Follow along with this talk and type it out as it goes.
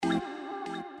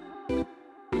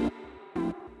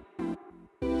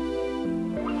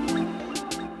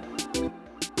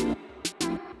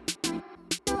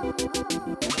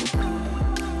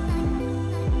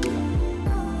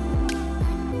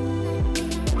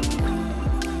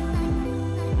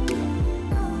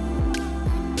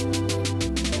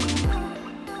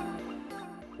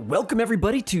Welcome,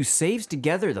 everybody, to Saves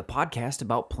Together, the podcast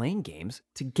about playing games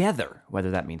together, whether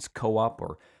that means co-op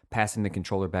or passing the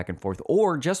controller back and forth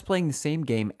or just playing the same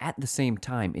game at the same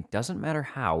time. It doesn't matter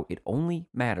how, it only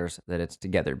matters that it's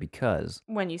together because...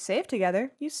 When you save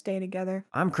together, you stay together.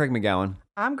 I'm Craig McGowan.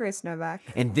 I'm Grace Novak.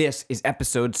 And this is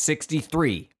episode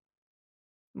 63.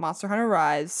 Monster Hunter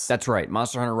Rise. That's right,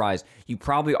 Monster Hunter Rise. You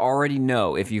probably already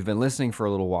know if you've been listening for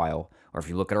a little while, or if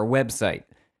you look at our website,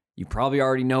 you probably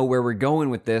already know where we're going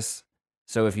with this.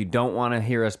 So if you don't want to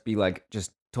hear us be like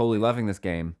just totally loving this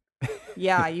game,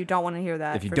 yeah, you don't want to hear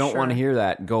that. if you don't want to hear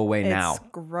that, go away now. It's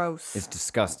gross. It's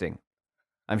disgusting.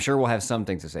 I'm sure we'll have some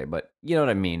things to say, but you know what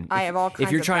I mean. I have all kinds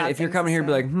if you're of trying, bad if you're things coming to here and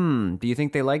be say. like, do you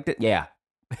think they liked it? Yeah.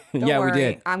 Don't yeah, worry, we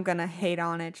did. I'm gonna hate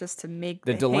on it just to make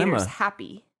the dilemma- haters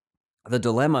happy. The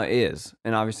dilemma is,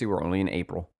 and obviously we're only in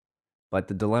April, but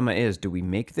the dilemma is, do we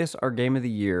make this our game of the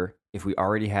year if we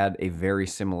already had a very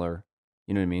similar,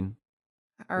 you know what I mean?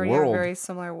 Already World- very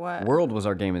similar what? World was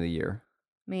our game of the year.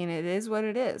 I mean, it is what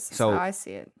it is. That's So- how I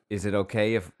see it. Is it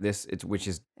okay if which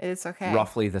is It's okay.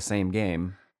 roughly the same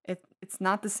game? It's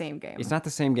not the same game. It's not the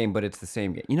same game, but it's the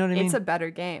same game. You know what I mean? It's a better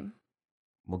game.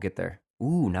 We'll get there.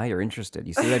 Ooh, now you're interested.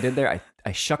 You see what I did there?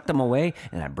 I shucked them away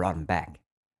and I brought them back.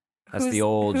 That's the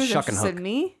old who's shuck and interested? hook.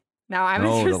 Me? Now I'm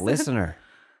No, interested. the listener.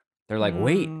 They're like,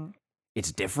 wait, Mm,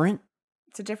 it's different?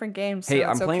 it's a different game, so Hey,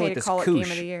 it's I'm playing okay with to this call it Game of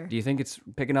Koosh. the Year. Do you think it's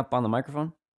picking up on the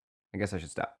microphone? I guess I should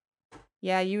stop.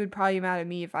 Yeah, you would probably be mad at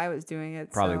me if I was doing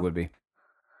it. Probably so. would be.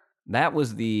 That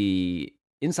was the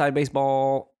inside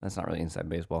baseball. That's not really inside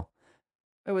baseball.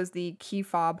 It was the key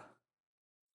fob.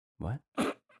 What?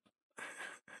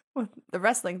 The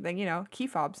wrestling thing, key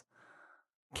fobs.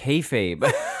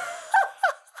 Kayfabe.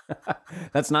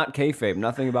 That's not kayfabe.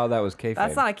 Nothing about that was kayfabe.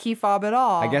 That's not a key fob at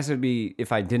all. I guess it'd be,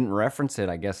 if I didn't reference it,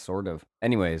 I guess sort of.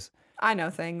 Anyways, I know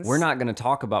things. we're not going to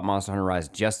talk about Monster Hunter Rise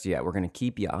just yet. We're going to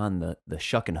keep you on the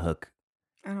shuck and hook.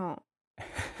 I don't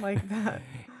like that.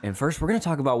 And first, we're going to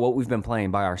talk about what we've been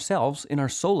playing by ourselves in our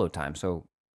solo time. So,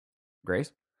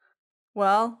 Grace,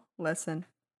 Well, listen.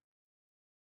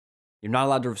 you're not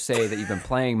allowed to say that you've been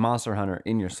playing Monster Hunter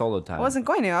in your solo time. I wasn't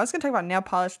going to. I was going to talk about nail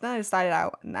polish, then I decided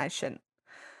I shouldn't.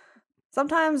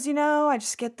 Sometimes, I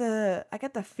just get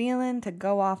the feeling to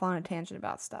go off on a tangent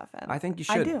about stuff. And I think you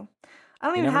should. I do. I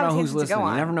don't You even never have know a who's tangent to go listening.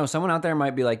 on. You never know. Someone out there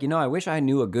might be like, I wish I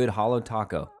knew a good hollow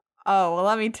taco. Oh, well,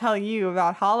 let me tell you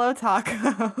about Hollow Taco.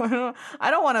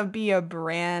 I don't want to be a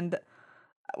brand.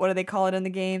 What do they call it in the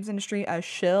games industry? A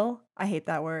shill? I hate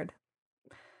that word.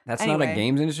 That's not a Anyway.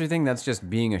 games industry thing. That's just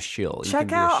being a shill. You can Check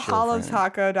be a out shill for anything.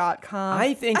 hollowtaco.com.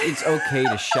 I think it's okay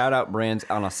to shout out brands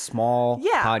on a small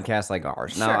Yeah. podcast like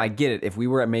ours. Now, Sure. I get it. If we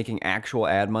were making actual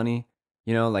ad money,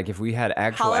 like if we had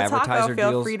actual Hollow advertiser Taco, feel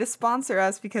deals, free to sponsor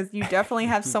us because you definitely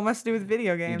have so much to do with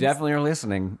video games. you definitely are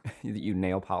listening. You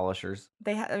nail polishers.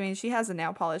 She has a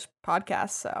nail polish podcast,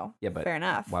 so Yeah, but fair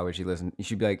enough. why would she listen? You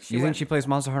should be like, She you think wouldn't. she plays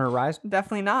Monster Hunter Rise?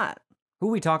 Definitely not. Who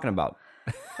are we talking about?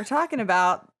 We're talking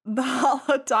about the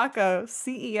Hollow Taco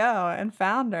CEO and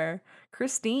founder,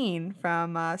 Christine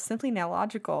from Simply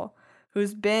Nailogical,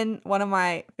 who's been one of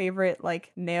my favorite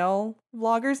nail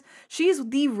vloggers. She's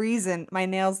the reason my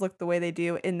nails look the way they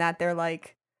do, in that they're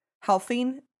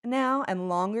healthy now and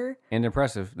longer. And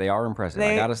impressive. They are impressive. I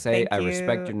They- gotta say, thank I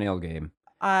respect you. your nail game.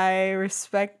 I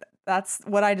respect. That's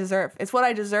what I deserve. It's what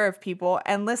I deserve, people.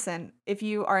 And listen, if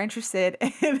you are interested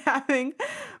in having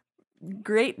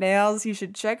great nails, you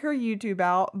should check her YouTube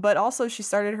out. But also, she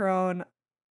started her own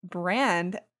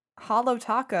brand, Hollow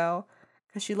Taco,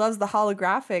 because she loves the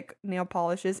holographic nail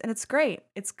polishes, and it's great.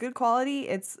 It's good quality.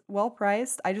 It's well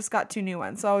priced. I just got 2 new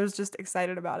ones, so I was just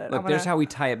excited about it. Look, there's how we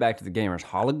tie it back to the gamers.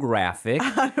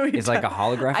 Holographic is like a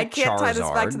holographic I can't tie this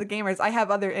back to Charizard. the gamers. I have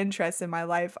other interests in my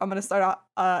life. I'm gonna start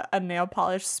a nail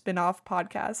polish spin-off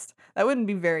podcast. That wouldn't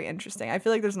be very interesting. I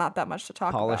feel like there's not that much to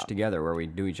talk Polish about together where we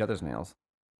do each other's nails.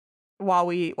 while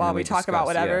we then we talk about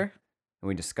discuss, yeah. whatever. And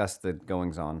we discuss the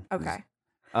goings on. Okay.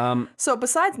 Um, So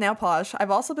besides nail polish, I've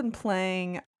also been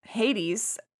playing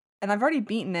Hades, and I've already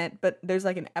beaten it, but there's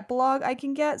an epilogue I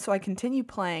can get, so I continue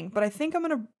playing. But I think I'm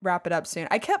gonna wrap it up soon.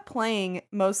 I kept playing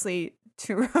mostly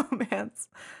to romance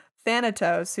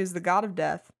Thanatos, who's the god of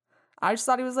death. I just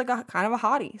thought he was a kind of a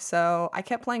hottie, so I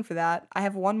kept playing for that. I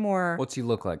have one more what's he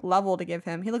look like? level to give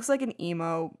him. He looks like an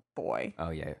emo boy. Oh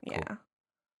yeah, cool.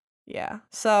 Yeah.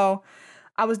 So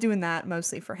I was doing that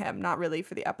mostly for him, not really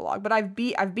for the epilogue. But I've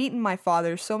beaten my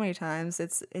father so many times.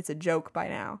 It's a joke by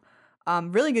now.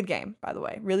 Really good game, by the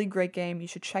way. Really great game. You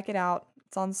should check it out.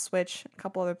 It's on Switch, a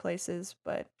couple other places,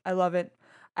 but I love it.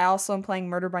 I also am playing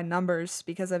Murder by Numbers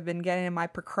because I've been getting in my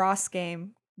Picross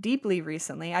game deeply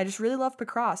recently. I just really love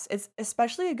Picross. It's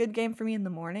especially a good game for me in the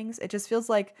mornings. It just feels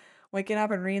like waking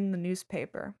up and reading the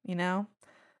newspaper,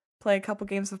 play a couple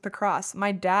games of Picross.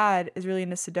 My dad is really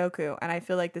into Sudoku, and I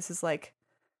feel like this is like,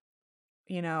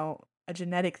 a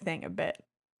genetic thing a bit.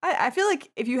 I feel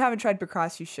like if you haven't tried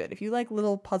Picross, you should. If you like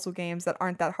little puzzle games that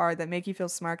aren't that hard, that make you feel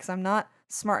smart, because I'm not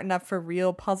smart enough for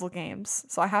real puzzle games,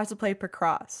 so I have to play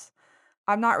Picross.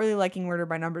 I'm not really liking Murder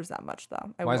by Numbers that much,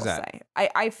 though. Why is that? Say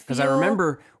I feel because I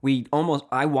remember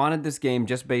I wanted this game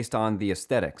just based on the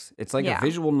aesthetics. It's like a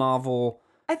visual novel.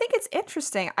 I think it's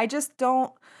interesting. I just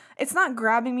don't. It's not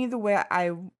grabbing me the way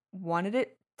I wanted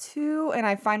it to, and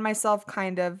I find myself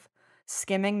kind of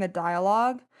skimming the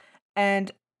dialogue.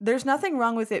 And there's nothing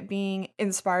wrong with it being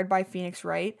inspired by Phoenix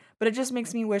Wright, but it just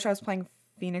makes me wish I was playing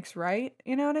Phoenix Wright.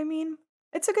 You know what I mean?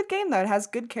 It's a good game though. It has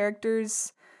good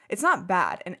characters. It's not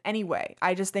bad in any way.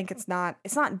 I just think it's not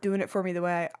doing it for me the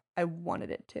way I wanted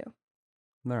it to.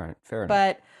 All right, fair enough.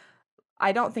 But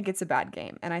I don't think it's a bad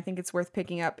game, and I think it's worth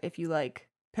picking up if you like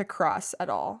Picross at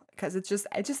all, because it just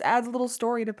adds a little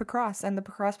story to Picross, and the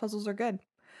Picross puzzles are good.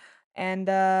 And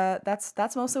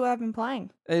that's mostly what I've been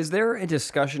playing. Is there a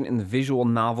discussion in the visual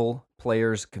novel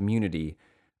players community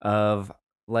of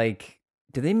like,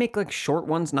 do they make like short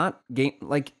ones? Not game,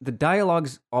 like the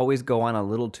dialogues always go on a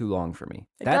little too long for me.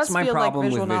 That's my problem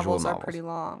with visual novels. Are pretty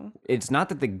long. It's not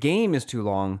that the game is too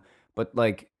long, but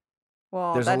like,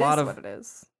 there's a lot of what it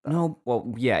is. No,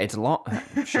 well, yeah, it's long,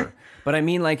 sure, but I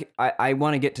mean, like, I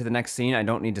want to get to the next scene. I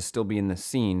don't need to still be in the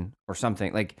scene or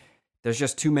something. Like, there's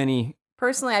just too many.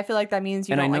 Personally, I feel like that means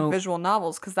you don't like visual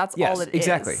novels, because that's all it is.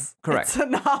 Exactly. Correct. It's a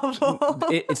novel.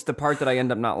 It's the part that I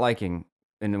end up not liking.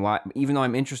 And why, even though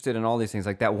I'm interested in all these things,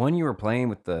 like that one you were playing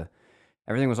with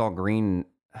everything was all green.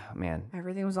 Oh, man.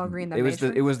 Everything was all green. It was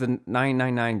the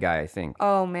 999 guy, I think.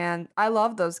 Oh man, I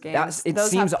love those games. It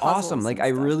seems awesome. Like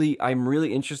I'm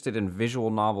really interested in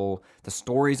visual novel. The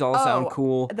stories all sound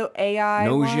cool. The AI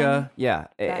Nausea, one? yeah,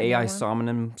 AI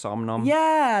Somnum.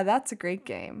 Yeah, that's a great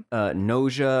game.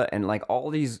 Nausea, and like all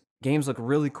these games look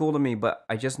really cool to me, but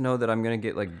I just know that I'm gonna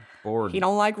get like bored. You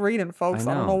don't like reading, folks.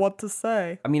 I don't know what to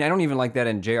say. I mean, I don't even like that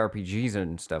in JRPGs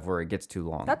and stuff where it gets too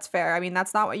long. That's fair. I mean,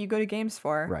 that's not what you go to games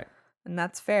for. Right. And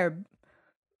that's fair.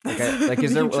 Okay, like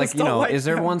is there like is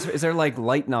there like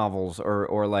light novels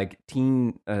or like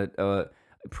teen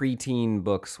preteen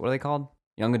books? What are they called?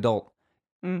 Young adult.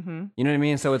 Mm-hmm. You know what I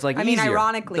mean? So it's like mean,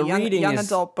 ironically, young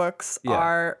adult books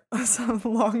are some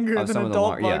longer than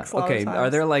adult books. Yeah. Okay, are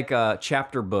there like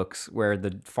chapter books where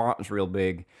the font is real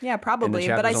big? Yeah, probably.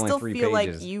 But I still feel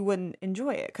like you wouldn't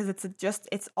enjoy it because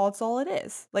it's all it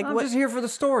is. Like I'm just here for the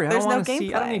story. There's no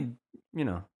gameplay. I don't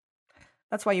need,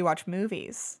 That's why you watch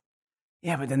movies.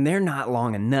 Yeah, but then they're not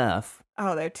long enough.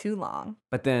 Oh, they're too long.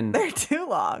 But then they're too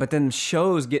long. But then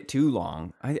shows get too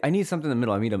long. I need something in the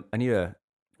middle. I need a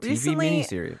TV Recently,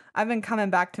 miniseries. I've been coming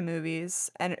back to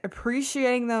movies and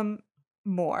appreciating them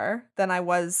more than I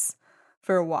was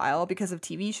for a while because of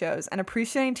TV shows, and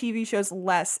appreciating TV shows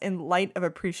less in light of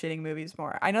appreciating movies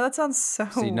more. I know that sounds so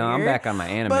weird. I'm back on my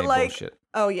anime bullshit.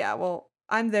 Oh yeah, well,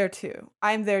 I'm there too.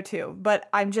 But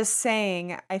I'm just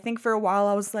saying, I think for a while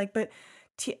I was like, but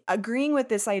agreeing with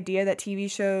this idea that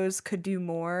TV shows could do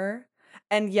more.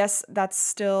 And yes, that's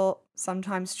still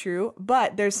sometimes true,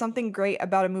 but there's something great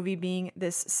about a movie being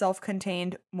this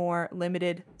self-contained, more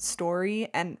limited story.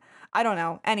 And I don't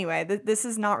know. Anyway, this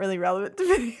is not really relevant to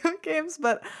video games,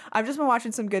 but I've just been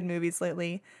watching some good movies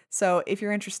lately. So if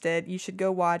you're interested, you should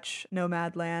go watch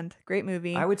Nomadland. Great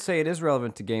movie. I would say it is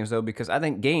relevant to games, though, because I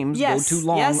think games go too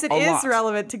long. Yes, it is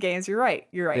relevant to games. You're right.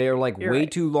 They're like way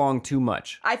too long, too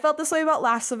much. I felt this way about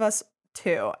Last of Us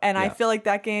 2, and I feel like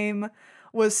that game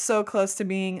was so close to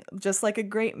being just like a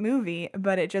great movie,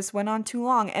 but it just went on too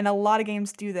long. And a lot of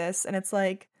games do this, and it's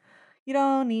like, you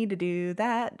don't need to do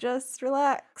that. Just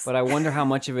relax. But I wonder how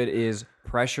much of it is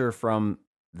pressure from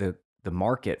the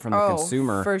market, from the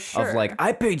consumer, for sure. Of like,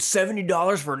 I paid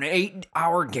 $70 for an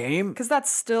 8-hour game. Because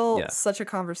that's still such a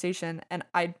conversation, and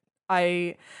I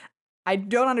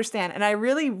don't understand, and I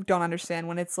really don't understand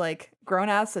when it's like grown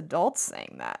ass adults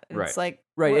saying that. Right. It's like,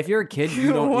 right. If you're a kid,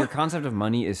 your concept of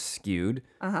money is skewed.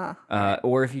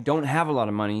 Or if you don't have a lot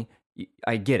of money,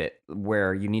 I get it,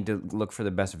 where you need to look for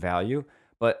the best value.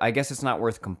 But I guess it's not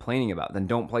worth complaining about. Then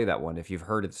don't play that one if you've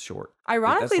heard it's short.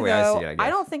 Ironically, though, I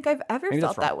don't think I've ever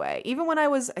felt that way. Even when I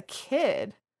was a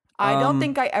kid, I don't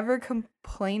think I ever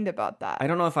complained about that. I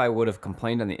don't know if I would have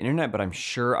complained on the internet, but I'm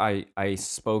sure I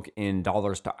spoke in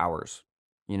dollars to hours.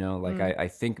 You know, like I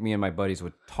think me and my buddies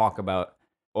would talk about,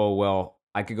 oh, well,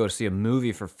 I could go see a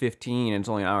movie for 15 and it's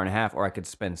only an hour and a half, or I could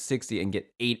spend 60 and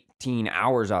get 18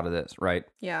 hours out of this, right?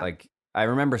 Yeah. Like I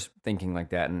remember thinking like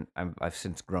that, and I've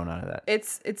since grown out of that.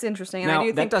 It's interesting, and Now, I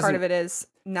do that think part doesn't- of it is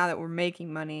now that we're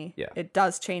making money, Yeah. it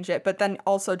does change it. But then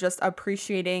also just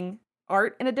appreciating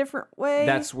art in a different way.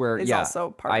 That's where, is yeah,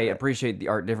 also part I of it. appreciate the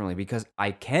art differently because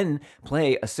I can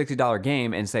play a $60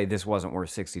 game and say this wasn't worth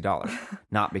 $60,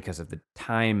 not because of the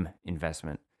time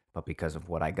investment, but because of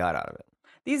what I got out of it.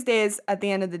 These days, at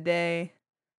the end of the day,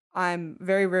 I'm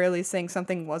very rarely saying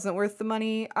something wasn't worth the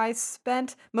money I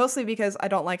spent, mostly because I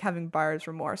don't like having buyer's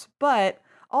remorse. But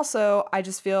also, I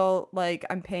just feel like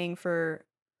I'm paying for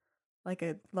like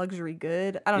a luxury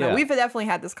good. I don't know. Yeah. We've definitely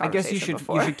had this I conversation guess you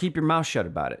before. should keep your mouth shut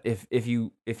about it.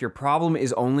 If your problem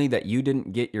is only that you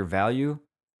didn't get your value,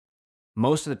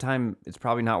 most of the time it's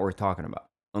probably not worth talking about.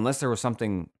 Unless there was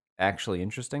something actually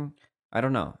interesting. I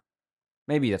don't know.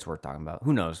 Maybe that's worth talking about.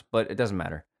 Who knows? But it doesn't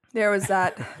matter. There was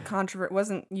that controversy.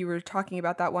 Wasn't you were talking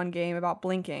about that one game about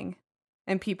blinking,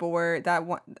 and people were that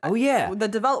one. Oh yeah.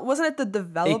 Wasn't it the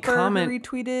developer comment- who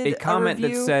retweeted A comment that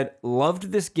review? said,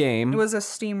 "Loved this game." It was a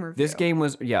Steam review. This game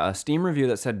was, a Steam review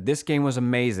that said this game was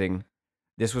amazing.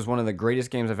 This was one of the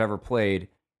greatest games I've ever played.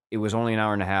 It was only an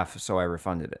hour and a half, so I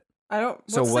refunded it. I don't.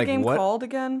 What's So, the like, game what- called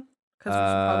again? Because we should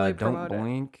probably Don't promote it.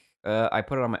 blink. I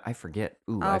put it on my. I forget.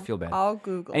 Ooh, I feel bad. I'll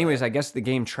Google. Anyways, it. I guess the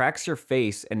game tracks your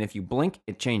face, and if you blink,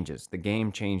 it changes. The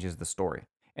game changes the story.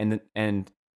 And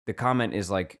the comment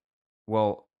is like,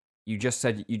 well, you just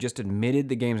admitted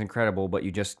the game's incredible, but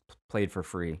you just played for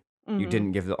free. You Mhm.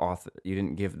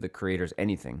 didn't give the creators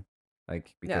anything,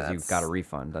 like because you got a that's-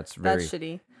 refund. That's very That's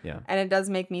shitty. yeah. And it does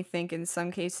make me think. In some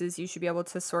cases, you should be able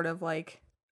to sort of like,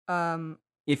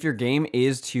 If your game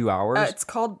is 2 hours, it's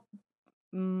called.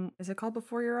 Is it called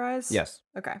Before Your Eyes? yes.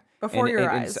 Okay. Before And Your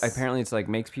it's- Eyes. apparently, it's like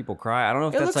makes people cry. I don't know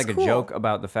if It that's looks like cool. a joke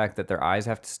about the fact that their eyes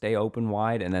have to stay open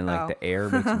wide, and then like Oh. the air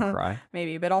makes them cry.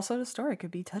 Maybe, but also the story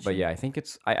could be touching. But yeah, I think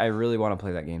it's. I really want to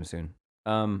play that game soon.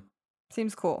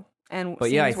 Seems cool. And But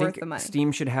seems yeah, I worth think the money.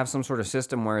 Steam should have some sort of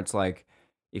system where it's like,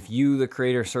 if you, the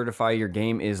creator, certify your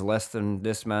game is less than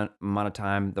this amount of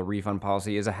time, the refund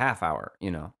policy is a half hour.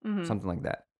 Mhm. Something like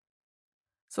that.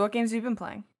 So what games have you been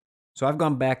playing? So I've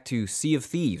gone back to Sea of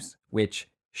Thieves, which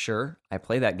sure I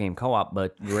play that game co-op,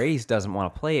 but Grace doesn't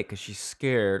want to play it because she's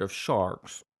scared of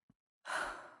sharks.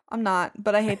 I'm not,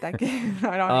 but I hate that game.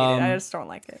 I don't hate it. I Um, just don't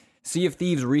like it. Sea of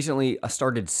Thieves recently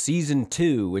started season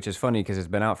 2, which is funny because it's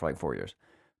been out for like 4 years.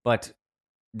 But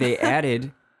they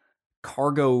added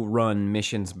cargo run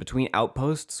missions between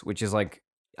outposts, which is like,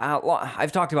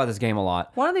 I've talked about this game a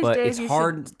lot. One of these but days it's you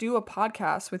hard. should do a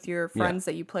podcast with your Yeah. friends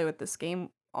that you play with this game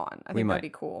on. I We think might. that'd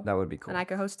be cool. That would be cool. And I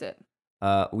could host it.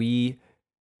 We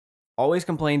always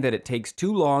complain that it takes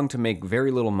too long to make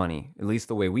very little money, at least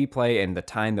the way we play and the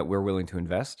time that we're willing to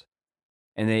invest.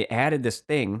 And they added this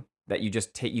thing that you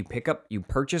just you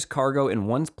purchase cargo in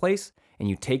one place and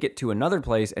you take it to another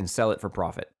place and sell it for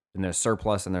profit. And there's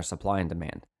surplus and there's supply and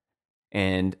demand.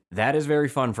 And that is very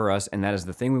fun for us. And that is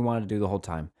the thing we wanted to do the whole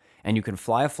time. And you can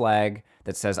fly a flag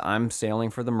that says, I'm sailing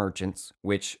for the merchants,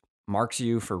 which marks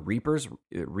you for reapers.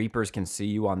 Reapers can see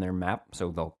you on their map,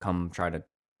 so they'll come try to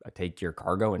take your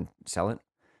cargo and sell it.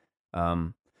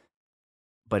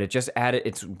 But it just added,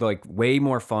 it's like way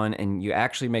more fun and you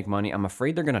actually make money. I'm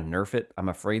afraid they're going to nerf it. I'm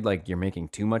afraid like you're making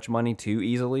too much money too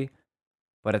easily.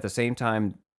 But at the same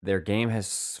time, their game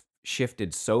has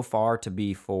shifted so far to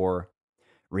be for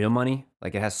real money.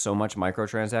 Like it has so much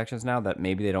microtransactions now that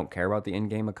maybe they don't care about the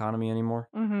in-game economy anymore.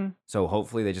 Mm-hmm. So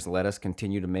hopefully they just let us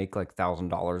continue to make like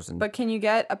 $1,000. And But can you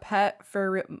get a pet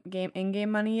for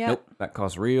in-game money yet? nope, that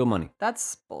costs real money.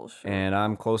 That's bullshit. And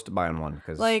I'm close to buying one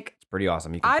because Like, it's pretty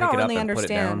awesome. You can I pick don't it up really and put it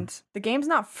down. understand. The game's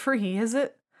not free, is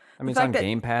it? I mean, the it's on fact that-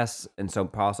 Game Pass, and so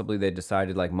possibly they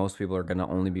decided like most people are gonna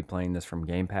only be playing this from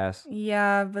Game Pass.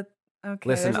 Yeah, but okay.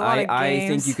 Listen, there's a lot of I think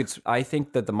games. you could. I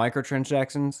think that the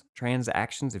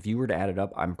transactions, if you were to add it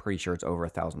up, I'm pretty sure it's over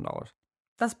 $1,000.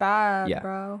 That's bad, Yeah.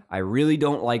 bro. I really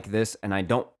don't like this, and I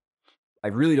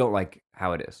really don't like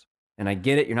how it is. And I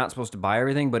get it, you're not supposed to buy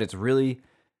everything, but it's really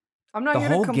I'm not the here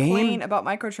whole to complain game- about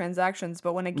microtransactions,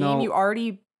 but when a game No. you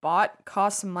already bought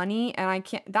costs money and I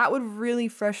can't, that would really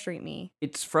frustrate me.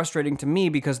 it's frustrating to me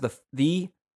because the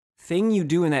thing you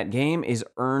do in that game is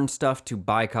earn stuff to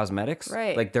buy cosmetics.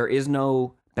 Right. Like there is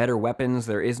no better weapons,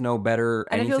 there is no better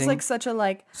And anything. it feels like such a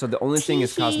like, So the only thing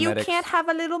is "Tee-hee, cosmetics. You can't have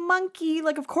a little monkey.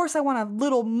 Like, of course I want a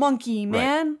little monkey,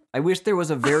 man. I wish there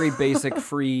was a very basic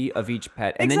free of each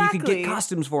pet, and then you could Exactly. get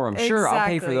costumes for them. Sure, I'll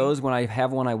pay for Exactly. those when I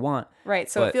have one I want.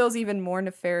 Right. So But- it feels even more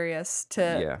nefarious to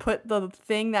Yeah. put the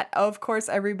thing that, of course,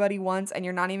 everybody wants, and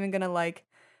you're not even going to like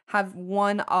have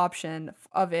one option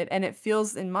of it. And it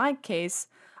feels, in my case,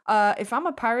 If I'm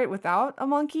a pirate without a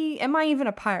monkey, am I even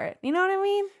a pirate? You know what I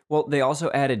mean? Well, they also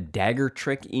added dagger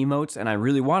trick emotes, and I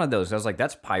really wanted those. I was like,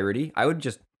 that's piratey. I would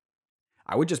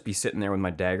just be sitting there with my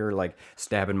dagger, like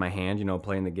stabbing my hand,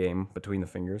 playing the game between the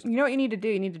fingers. You know what you need to do?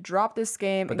 You need to drop this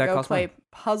game and go play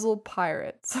Puzzle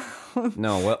Pirates.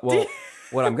 No,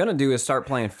 what I'm gonna do is start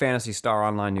playing Phantasy Star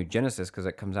Online New Genesis because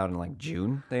it comes out in like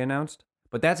June. They announced,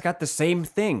 but that's got the same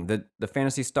thing. The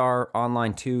Phantasy Star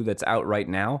Online 2 that's out right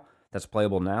now, that's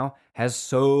playable now, has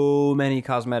so many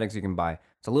cosmetics you can buy.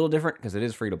 It's a little different because it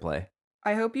is free to play.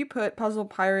 I hope you put Puzzle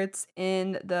Pirates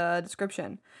in the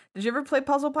description. Did you ever play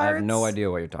Puzzle Pirates? I have no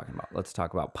idea what you're talking about. Let's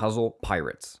talk about Puzzle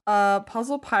Pirates.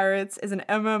 Puzzle Pirates is an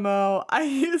MMO I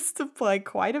used to play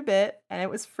quite a bit, and it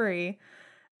was free.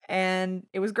 And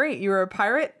it was great. You were a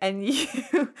pirate, and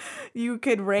you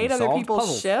could raid other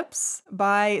people's ships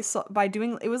by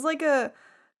doing. It was like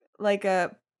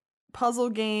a puzzle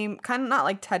game, kind of not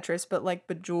like Tetris, but like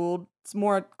Bejeweled. It's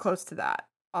more close to that.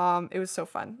 It was so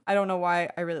fun. I don't know why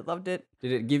I really loved it.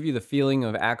 Did it give you the feeling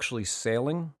of actually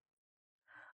sailing?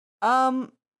 No.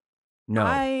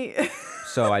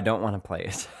 So I don't want to play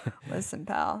it. Listen,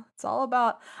 pal. It's all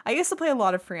about... I used to play a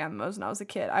lot of free MMOs when I was a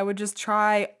kid. I would just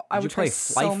try... I would try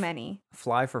so many.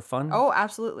 Fly for fun? Oh,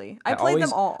 absolutely. I played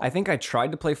them all. I think I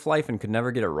tried to play Flife and could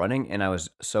never get it running, and I was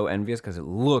so envious because it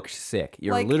looked sick.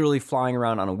 You're literally flying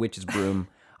around on a witch's broom.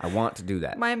 I want to do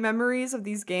that. My memories of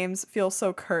these games feel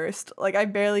so cursed. Like, I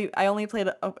only played...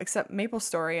 except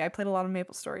MapleStory. I played a lot of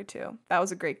MapleStory, too. That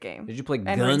was a great game. Did you play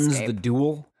Guns the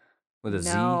Duel? With a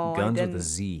Z? Guns with a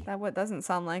Z. That doesn't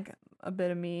sound like a bit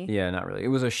of me. Yeah, not really. It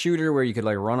was a shooter where you could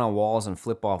like run on walls and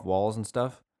flip off walls and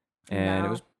stuff. And it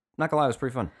was, not gonna lie, it was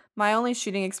pretty fun. My only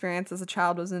shooting experience as a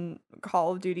child was in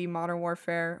Call of Duty Modern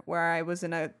Warfare, where I was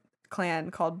in a clan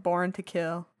called Born to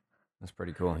Kill. That's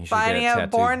pretty cool. You should finding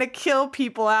out Born to Kill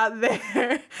people out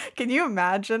there. Can you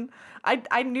imagine?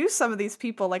 I knew some of these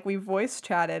people, like we voice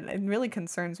chatted. It really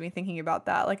concerns me thinking about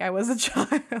that. Like I was a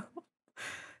child.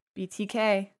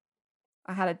 BTK.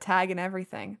 I had a tag and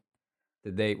everything.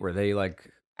 Were they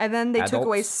like And then they adults? took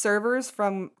away servers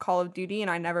from Call of Duty and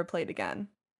I never played again.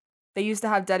 They used to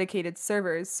have dedicated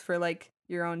servers for like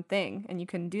your own thing and you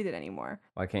couldn't do that anymore.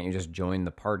 Why can't you just join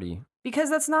the party? Because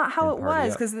that's not how it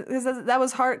was. Because that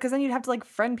was hard. Because then you'd have to like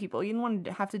friend people. You didn't want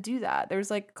to have to do that.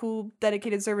 There's like cool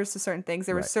dedicated servers to certain things.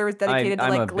 There were servers dedicated to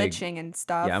like glitching and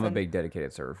stuff. Yeah, I'm a big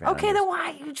dedicated server fan. Okay, then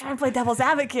why are you trying to play devil's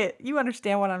advocate? You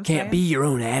understand what I'm saying? Can't be your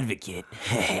own advocate.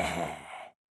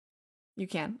 You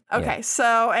can. Okay, yeah.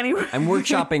 So anyway. I'm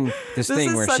workshopping this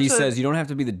thing where she says you don't have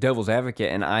to be the devil's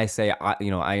advocate, and I say,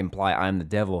 I imply I'm the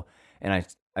devil, and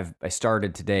I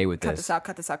started today with cut this out.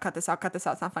 It's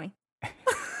not funny.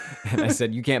 And I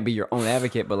said, you can't be your own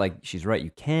advocate, but like she's right,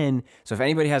 you can. So if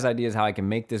anybody has ideas how I can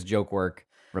make this joke work,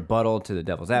 rebuttal to the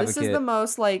devil's advocate. This is the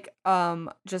most like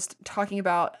just talking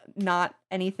about not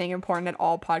anything important at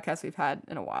all podcast we've had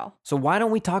in a while. So why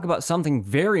don't we talk about something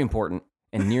very important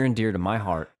and near and dear to my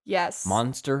heart? Yes.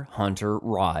 Monster Hunter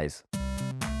Rise.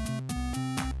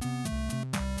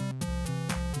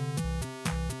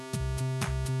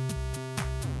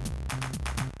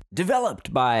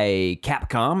 Developed by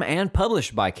Capcom and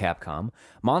published by Capcom,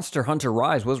 Monster Hunter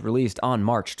Rise was released on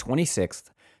March 26th,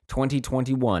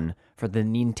 2021 for the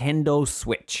Nintendo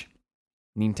Switch.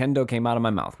 Nintendo came out of my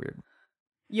mouth weird.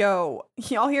 Yo,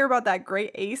 y'all hear about that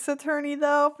great Ace Attorney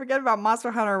though? Forget about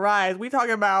Monster Hunter Rise. We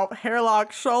talking about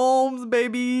Hairlock Sholmes,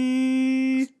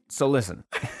 baby. So listen,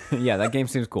 yeah, that game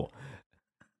seems cool.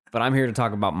 But I'm here to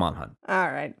talk about Mon Hunt.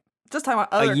 All right. Just talking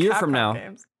about other Capcom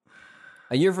games.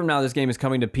 A year from now, this game is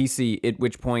coming to PC, at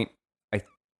which point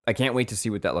I can't wait to see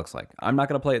what that looks like. I'm not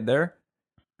going to play it there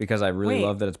because I really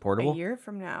love that it's portable. A year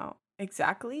from now?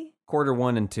 Exactly? Quarter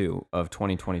 1 and 2 of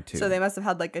 2022. So they must have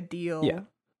had like a deal.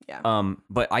 Yeah.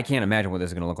 But I can't imagine what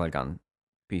this is going to look like on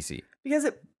PC.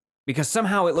 Because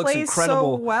somehow it looks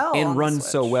incredible and runs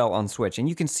so well on Switch. And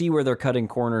you can see where they're cutting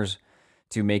corners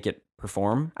to make it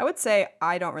perform. I would say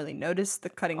I don't really notice the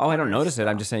cutting corners. I don't notice it.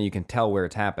 I'm just saying you can tell where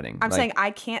it's happening. I'm saying I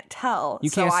can't tell.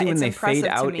 You can't see when they fade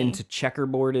out into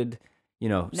checkerboarded,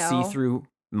 see-through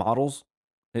models.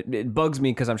 It bugs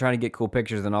me because I'm trying to get cool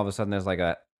pictures and all of a sudden there's like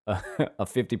a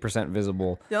 50%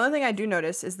 visible. The only thing I do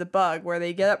notice is the bug where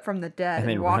they get up from the dead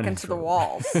and walk into the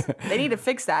walls. They need to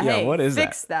fix that. Yeah, hey, what is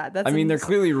fix that? That's they're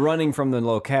clearly running from the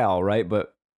locale, right?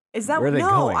 But is that where are they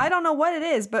going? I don't know what it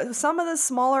is, but some of the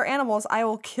smaller animals, I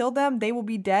will kill them. They will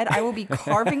be dead. I will be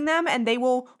carving them, and they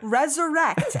will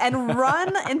resurrect and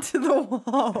run into the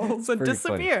walls and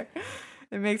disappear. Funny.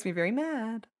 It makes me very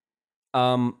mad.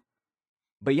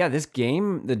 But yeah, this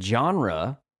game, the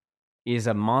genre is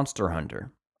a Monster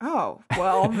Hunter. Oh,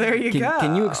 well, there you go.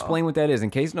 Can you explain what that is in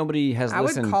case nobody has I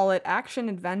listened? would call it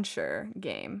action-adventure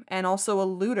game and also a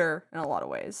looter in a lot of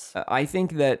ways. I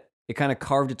think that it kind of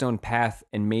carved its own path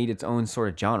and made its own sort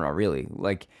of genre, really.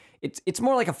 Like, it's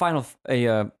more like a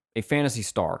Fantasy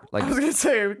Star. Like, I was going to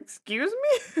say, excuse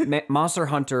me? Monster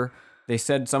Hunter, they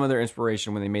said some of their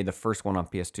inspiration when they made the first one on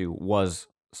PS2 was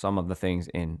some of the things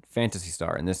in Fantasy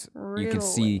Star, and this you can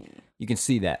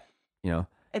see that, you know.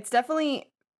 It's definitely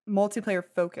multiplayer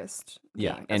focused.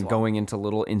 Yeah, game and as well. going into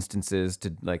little instances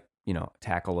to, like, you know,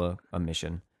 tackle a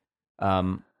mission.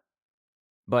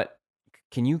 But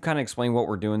can you kind of explain what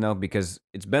we're doing though? Because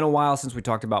it's been a while since we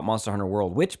talked about Monster Hunter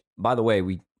World, which, by the way,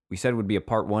 we said would be a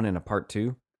part 1 and a part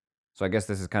 2. So I guess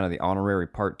this is kind of the honorary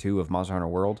part 2 of Monster Hunter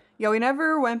World. Yeah, we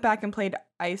never went back and played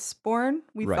Iceborne.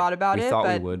 We Right. thought about We it, thought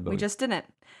we but would, but we we- just didn't.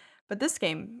 But this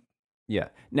game, Yeah.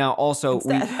 Now, also,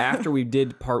 Instead. after we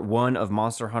did part 1 of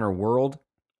Monster Hunter World,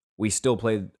 we still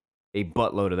played a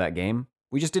buttload of that game.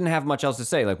 We just didn't have much else to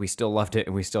say. Like, we still loved it,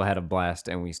 and we still had a blast,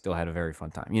 and we still had a very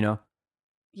fun time, you know?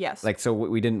 yes. Like, so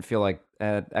we didn't feel like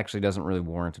it actually doesn't really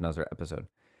warrant another episode.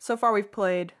 So far, we've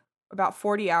played about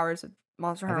 40 hours of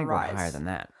Monster I Hunter think Rise. we're higher than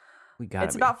that. We got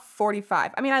It's about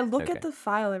 45. I mean, I look Okay. at the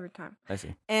file every time. I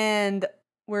see. And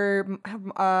we're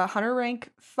Hunter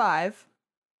rank 5.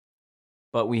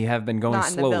 But we have been going Not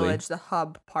in the slowly. village, the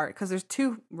hub part, because there's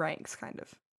 2 ranks, kind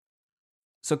of.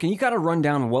 So can you kind of run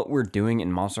down what we're doing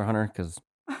in Monster Hunter? Because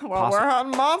Well, we're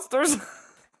hunting monsters.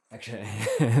 actually,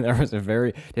 there was a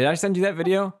very... Did I send you that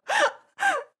video?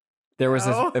 There was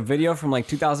No. a video from like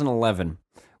 2011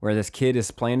 where this kid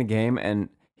is playing a game and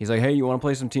he's like, hey, you want to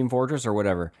play some Team Fortress or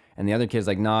whatever? And the other kid's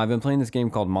like, nah, I've been playing this game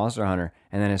called Monster Hunter.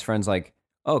 And then his friend's like,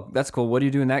 oh, that's cool. What do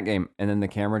you do in that game? And then the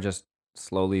camera just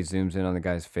slowly zooms in on the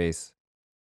guy's face.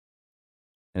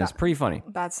 And it's pretty funny.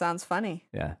 That sounds funny.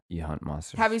 Yeah, you hunt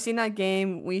monsters. Have you seen that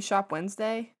game, We Shop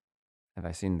Wednesday? Have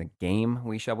I seen the game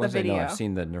We Shop Wednesday? No, video. I've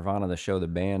seen the Nirvana, the show, the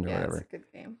band, or Yeah, whatever. it's a good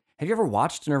game. Have you ever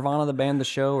watched Nirvana, the band, the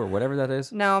show, or whatever that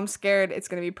is? No, I'm scared it's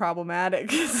going to be problematic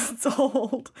because it's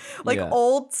old. Like Yeah.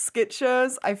 old skit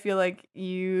shows, I feel like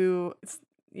you're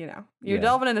Yeah.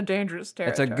 delving into dangerous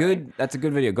territory. That's a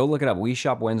good video. Go look it up. We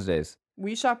Shop Wednesdays.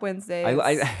 We Shop Wednesdays.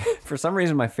 I for some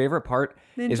reason my favorite part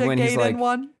Ninja is when he's Gaiden like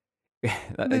 1.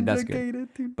 that's Ninja good.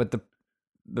 Gaiden 2. But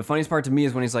the funniest part to me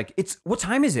is when he's like, "It's what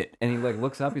time is it?" And he like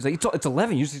looks up. He's like, "It's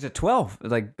 11. Usually it's at 12."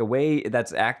 Like the way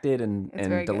that's acted and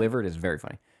very good. delivered is very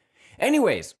funny.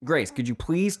 Anyways, Grace, could you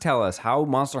please tell us how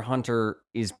Monster Hunter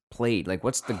is played? Like,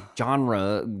 what's the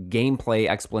genre gameplay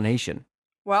explanation?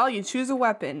 Well, you choose a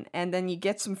weapon, and then you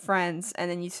get some friends, and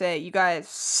then you say, you guys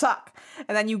suck.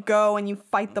 And then you go and you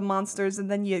fight the monsters, and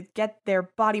then you get their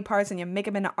body parts and you make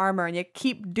them into armor, and you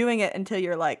keep doing it until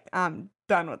you're like, I'm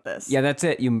done with this. Yeah, that's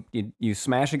it. You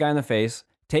smash a guy in the face,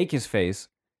 take his face,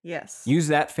 Yes. use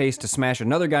that face to smash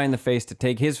another guy in the face, to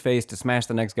take his face to smash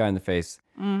the next guy in the face,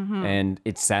 and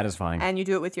it's satisfying. And you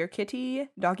do it with your kitty,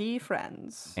 doggy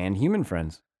friends. And human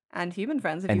friends. And human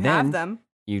friends, if And you have then- them.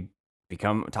 You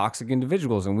become toxic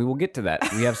individuals, and we will get to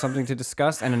that. We have something to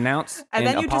discuss and announce And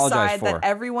then you apologize decide for. that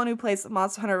everyone who plays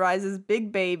Monster Hunter Rise is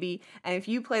big baby, and if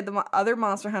you played the other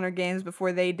Monster Hunter games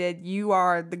before they did, you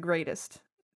are the greatest.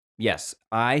 Yes,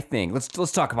 I think let's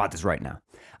talk about this right now.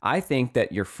 I think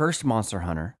that your first Monster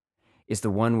Hunter is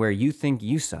the one where you think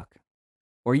you suck,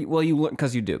 or you learn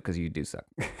because you do suck.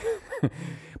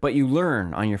 But you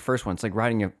learn on your first one. It's like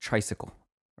riding a tricycle,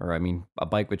 or I mean, a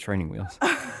bike with training wheels.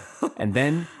 And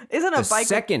then Isn't a the bike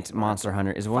second Monster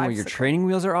Hunter is one where your Bicycle. training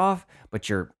wheels are off, but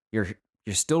you're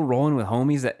still rolling with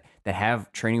homies that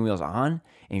have training wheels on,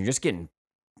 and you're just getting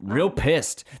real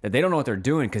pissed that they don't know what they're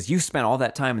doing because you spent all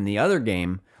that time in the other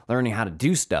game learning how to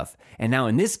do stuff, and now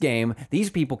in this game these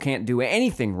people can't do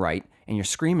anything right, and you're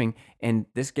screaming. And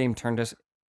this game turned us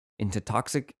into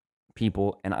toxic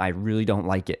people, and I really don't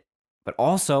like it. But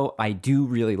also, I do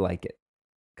really like it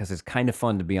because it's kind of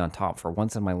fun to be on top for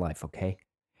once in my life. Okay.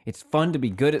 It's fun to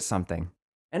be good at something.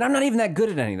 And I'm not even that good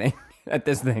at anything at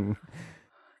this thing.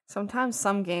 Sometimes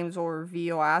some games will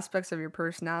reveal aspects of your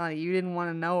personality you didn't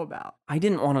want to know about. I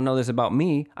didn't want to know this about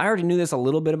me. I already knew this a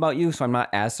little bit about you, so I'm not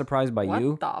as surprised by What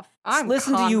you. the f- I'm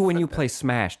Listen to you when you confident. play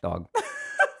Smash, dog.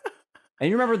 And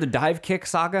you remember the dive kick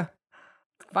saga?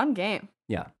 Fun game.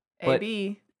 Yeah. But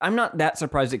AB. I'm not that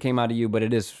surprised it came out of you, but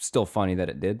it is still funny that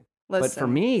it did. Listen, But for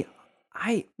me,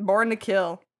 Born to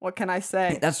Kill. What can I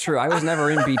say? that's true. I was never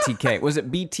in BTK. Was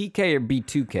it BTK or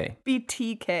B2K?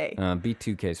 BTK.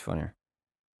 B2K is funnier.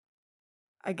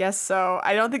 I guess so.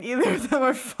 I don't think either of them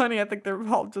are funny. I think they're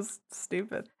all just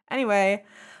stupid. Anyway,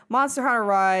 Monster Hunter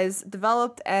Rise,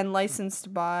 developed and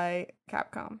licensed by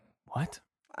Capcom. What?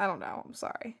 I don't know. I'm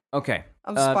sorry. Okay.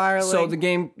 I'm spiraling. So the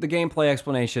gameplay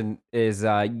explanation is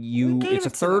it's a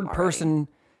third person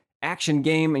action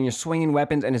game and you're swinging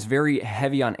weapons and it's very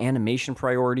heavy on animation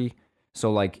priority.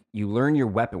 So like you learn your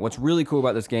weapon. What's really cool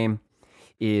about this game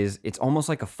is it's almost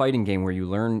like a fighting game where you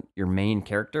learn your main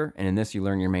character, and in this you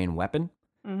learn your main weapon.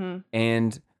 Mm-hmm.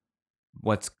 And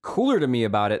what's cooler to me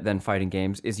about it than fighting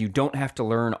games is you don't have to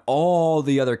learn all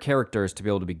the other characters to be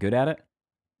able to be good at it.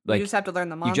 Like, you just have to learn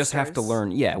the monsters. You just have to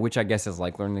learn, which I guess is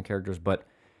like learning the characters. But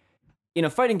in a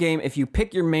fighting game, if you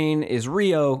pick your main is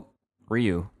Ryu,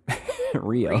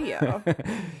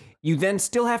 you then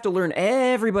still have to learn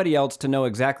everybody else to know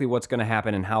exactly what's going to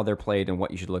happen and how they're played and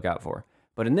what you should look out for.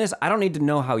 But in this, I don't need to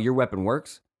know how your weapon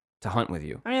works to hunt with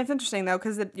you. I mean, it's interesting, though,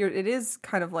 because it is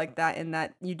kind of like that in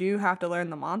that you do have to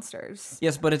learn the monsters.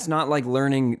 Yes, but it's not like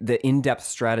learning the in-depth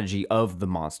strategy of the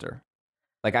monster.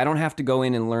 Like, I don't have to go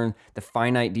in and learn the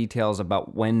finite details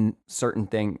about when certain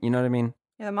thing, you know what I mean?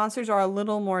 Yeah, the monsters are a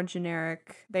little more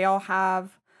generic. They all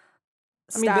have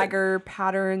stagger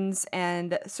patterns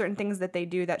and certain things that they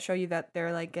do that show you that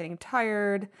they're, like, getting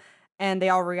tired. And they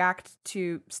all react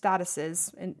to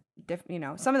statuses. And,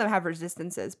 some of them have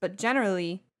resistances. But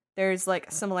generally, there's,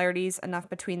 like, similarities enough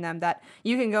between them that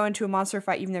you can go into a monster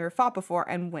fight you've never fought before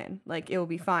and win. Like, it will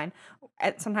be fine.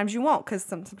 Sometimes you won't, because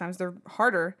sometimes they're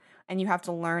harder. And you have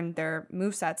to learn their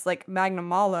movesets. Like Magnum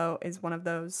Malo is one of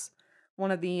those.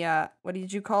 One of the what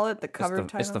did you call it? The cover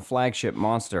title. It's the flagship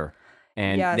monster,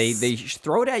 and they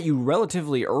throw it at you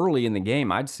relatively early in the game,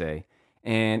 I'd say,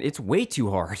 and it's way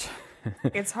too hard.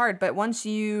 It's hard, but once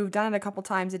you've done it a couple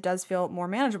times, it does feel more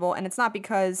manageable. And it's not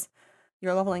because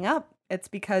you're leveling up; it's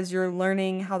because you're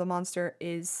learning how the monster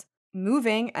is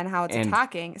moving and how it's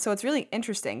attacking. So it's really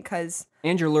interesting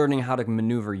and you're learning how to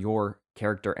maneuver your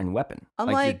character and weapon.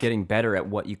 Like you're getting better at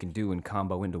what you can do and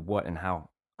combo into what and how.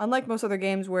 Unlike most other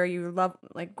games where you love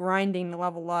grinding to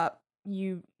level up,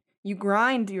 you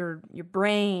grind your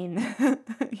brain.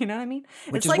 You know what I mean?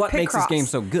 Which is what makes this game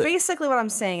so good. Basically, what I'm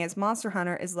saying is Monster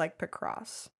Hunter is like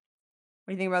Picross. What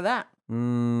do you think about that?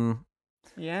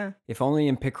 Yeah. If only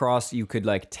in Picross you could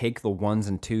take the 1s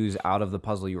and 2s out of the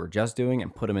puzzle you were just doing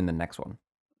and put them in the next one.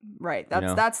 Right.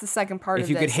 That's the second part of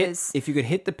this. If you could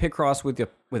hit the Picross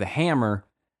with a hammer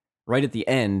right at the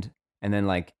end and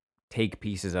then take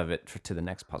pieces of it to the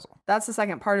next puzzle. That's the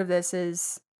second part of this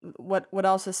is what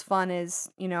else is fun is,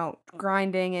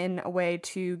 grinding in a way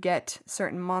to get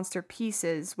certain monster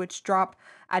pieces which drop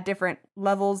at different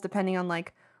levels depending on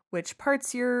which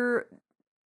parts you're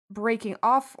breaking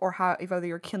off or whether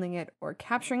you're killing it or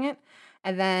capturing it.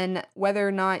 And then whether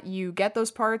or not you get those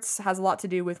parts has a lot to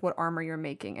do with what armor you're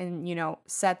making. And,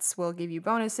 sets will give you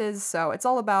bonuses. So it's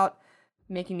all about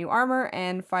making new armor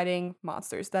and fighting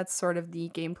monsters. That's sort of the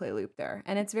gameplay loop there.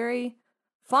 And it's very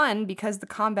fun because the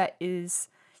combat is...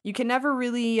 You can never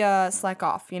really slack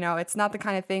off. It's not the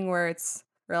kind of thing where it's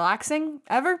relaxing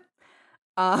ever.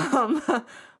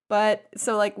 But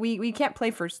so we can't play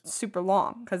for super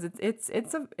long because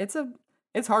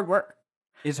it's hard work.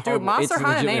 It's hard. Dude, Monster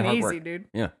Hunter ain't easy, dude.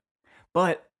 Yeah,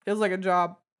 but feels like a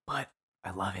job. But I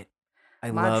love it.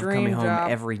 I love coming home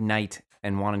every night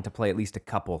and wanting to play at least a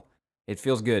couple. It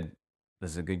feels good. This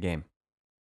is a good game.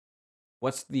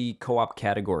 What's the co-op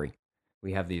category?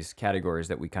 We have these categories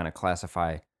that we kind of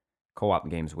classify co-op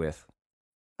games with.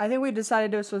 I think we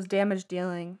decided this was damage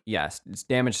dealing. Yes, it's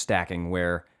damage stacking,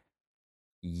 where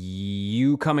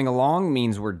you coming along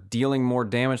means we're dealing more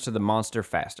damage to the monster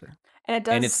faster. And it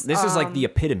does. And this is the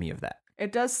epitome of that.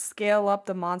 It does scale up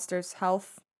the monster's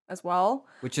health as well,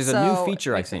 which is a new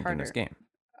feature I think in this game.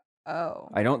 Oh,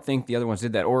 I don't think the other ones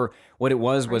did that. Or what it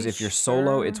was if you're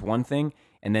solo, it's one thing,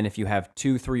 and then if you have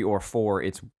 2, 3, or 4,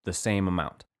 it's the same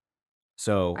amount.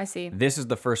 So I see. This is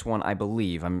the first one, I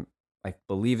believe. I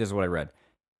believe this is what I read.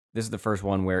 This is the first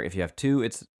one where if you have 2,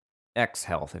 it's X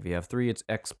health. If you have 3, it's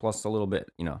X plus a little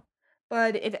bit.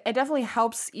 But it definitely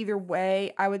helps either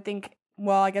way. I would think.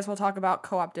 Well, I guess we'll talk about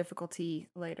co-op difficulty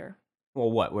later.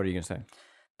 Well, what? What are you gonna say?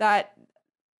 That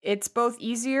it's both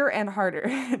easier and harder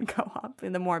in co-op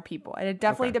in the more people. And it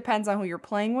definitely depends on who you're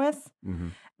playing with. Mm-hmm.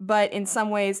 But in some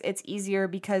ways, it's easier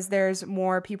because there's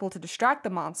more people to distract the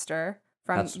monster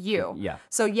from you. Yeah.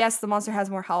 So yes, the monster has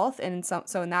more health, and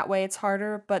so in that way it's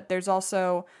harder, but there's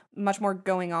also much more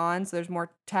going on, so there's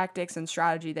more tactics and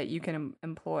strategy that you can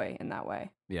employ in that way.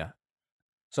 Yeah.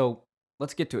 So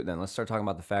let's get to it then. Let's start talking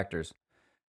about the factors.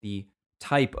 The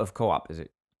type of co-op, is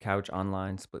it couch,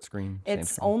 online, split screen?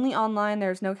 It's only online.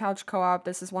 There's no couch co-op.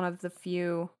 This is one of the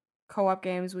few co-op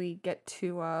games we get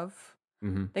 2 of.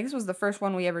 Mm-hmm. I think this was the first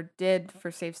one we ever did for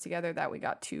Saves Together that we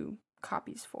got 2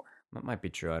 copies for. That might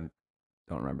be true. I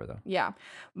Don't remember though. Yeah.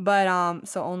 But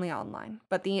so only online.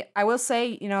 But I will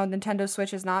say, Nintendo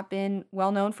Switch has not been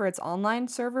well known for its online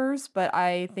servers, but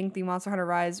I think the Monster Hunter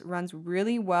Rise runs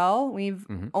really well. We've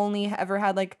only ever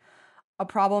had like a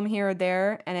problem here or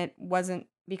there, and it wasn't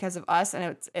because of us,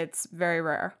 and it's very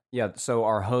rare. Yeah, so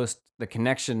our host, the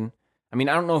connection, I mean,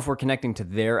 I don't know if we're connecting to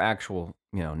their actual,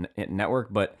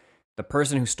 network, but the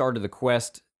person who started the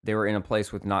quest, they were in a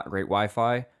place with not great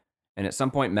Wi-Fi, and at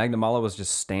some point Magnamalo was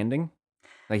just standing.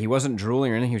 Like, he wasn't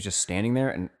drooling or anything, he was just standing there,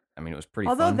 and I mean, it was pretty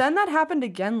Although fun. then that happened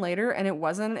again later, and it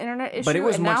wasn't an internet issue. But it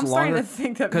was and much now I'm longer, starting to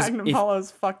think that 'cause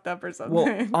Magnamalo's fucked up or something.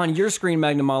 Well, on your screen,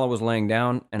 Magnamalo was laying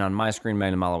down, and on my screen,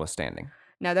 Magnamalo was standing.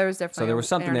 No, there was definitely So there was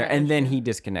something there, and then he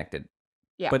disconnected.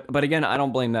 Yeah. But again, I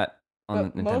don't blame that on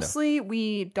But Nintendo. mostly,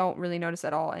 we don't really notice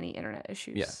at all any internet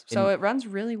issues. Yeah. So it runs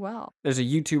really well. There's a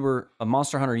YouTuber, a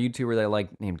Monster Hunter YouTuber that I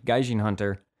like named Gaijin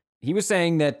Hunter. He was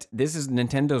saying that this is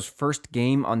Nintendo's first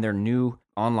game on their new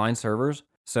online servers.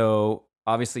 So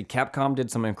obviously Capcom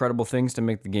did some incredible things to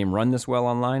make the game run this well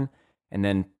online. And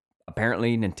then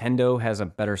apparently Nintendo has a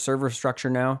better server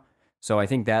structure now. So I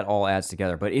think that all adds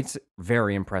together. But it's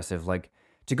very impressive. Like,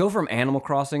 to go from Animal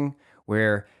Crossing,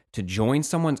 where to join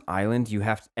someone's island,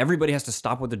 everybody has to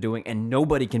stop what they're doing and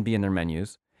nobody can be in their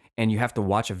menus. And you have to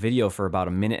watch a video for about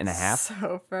a minute and a half.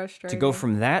 So frustrating. To go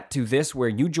from that to this, where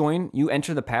you join, you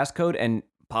enter the passcode, and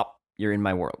pop, you're in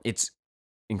my world. It's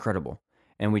incredible.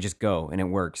 And we just go, and it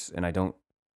works. And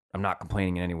I'm not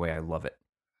complaining in any way. I love it.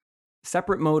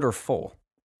 Separate mode or full?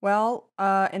 Well,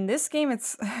 in this game,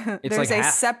 there's like a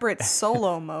half. separate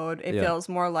solo mode. It feels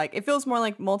more like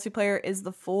multiplayer is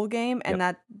the full game, and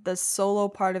that the solo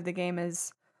part of the game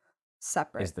is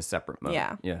separate. Is the separate mode.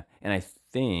 Yeah. Yeah. And I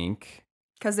think,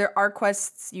 because there are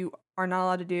quests you are not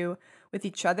allowed to do with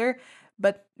each other,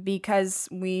 but because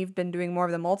we've been doing more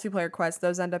of the multiplayer quests,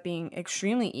 those end up being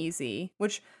extremely easy,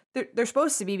 which they're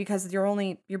supposed to be, because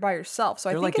you're by yourself. So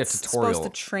I think like a it's tutorial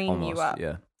supposed to train you almost, up.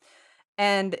 Yeah.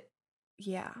 And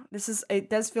yeah,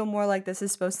 it does feel more like this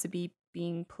is supposed to be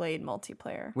being played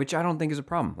multiplayer. Which I don't think is a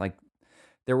problem. Like,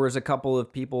 there was a couple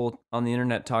of people on the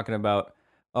internet talking about,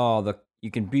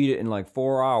 you can beat it in like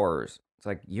 4 hours. It's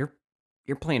like, you're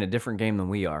playing a different game than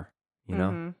we are, you know?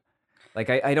 Mm-hmm. Like,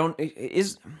 I don't,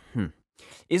 is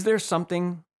there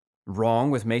something wrong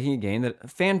with making a game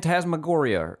that,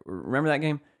 Phantasmagoria, remember that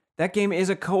game? That game is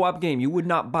a co-op game. You would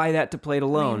not buy that to play it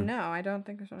alone. No, I don't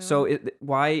think there's anything So wrong.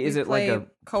 why is it like a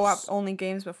co-op only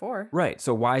games before? Right.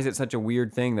 So why is it such a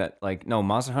weird thing that, like, no,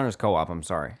 Monster Hunter's co-op, I'm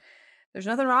sorry. There's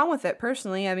nothing wrong with it,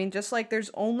 personally. I mean, just like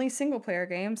there's only single player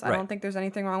games, I Right. don't think there's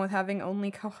anything wrong with having only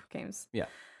co-op games. Yeah.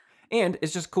 And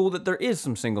it's just cool that there is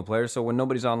some single player, so when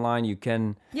nobody's online, you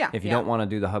can, if you don't want to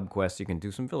do the hub quests, you can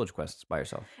do some village quests by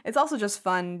yourself. It's also just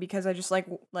fun because I just like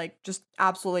just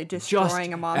absolutely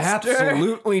destroying a monster.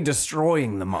 Absolutely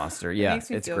destroying the monster. Yeah, it makes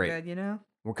me it's feel great. good, you know?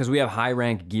 Because we have high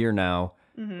rank gear now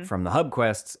Mm-hmm. from the hub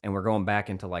quests, and we're going back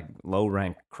into like low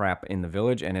rank crap in the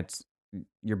village, and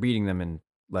you're beating them in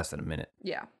less than a minute.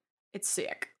 Yeah, it's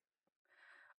sick.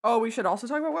 Oh, we should also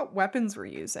talk about what weapons we're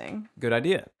using. Good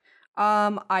idea.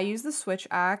 I use the switch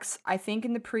axe. I think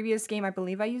in the previous game, I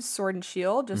believe I used sword and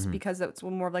shield just because it's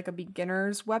more of like a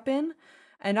beginner's weapon.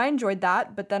 And I enjoyed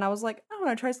that, but then I was like, I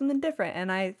want to try something different.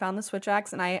 And I found the switch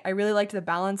axe, and I really liked the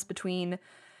balance between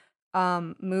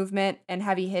movement and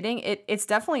heavy hitting. It's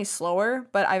definitely slower,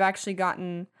 but I feel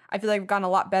like I've gotten a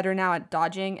lot better now at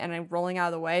dodging and rolling out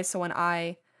of the way. So when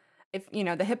if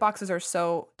the hitboxes are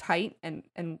so tight and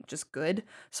just good,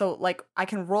 so like I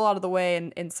can roll out of the way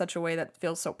in such a way that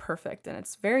feels so perfect, and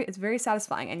it's very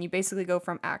satisfying. And you basically go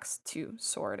from axe to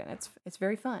sword, and it's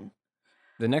very fun.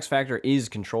 The next factor is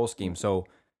control scheme. So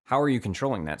how are you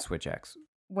controlling that Switch X?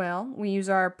 Well, we use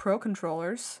our Pro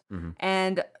controllers, Mhm.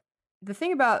 and the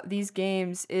thing about these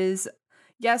games is,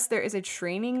 yes, there is a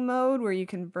training mode where you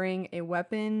can bring a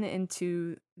weapon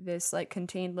into this like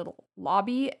contained little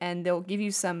lobby, and they'll give you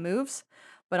some moves.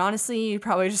 But honestly, you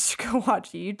probably just go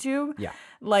watch YouTube. Yeah.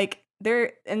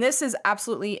 And this is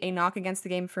absolutely a knock against the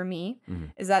game for me,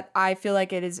 Mhm. is that I feel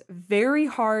like it is very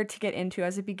hard to get into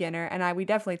as a beginner. And we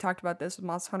definitely talked about this with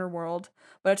Monster Hunter World,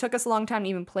 but it took us a long time to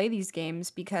even play these games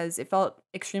because it felt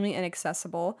extremely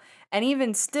inaccessible. And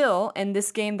even still, in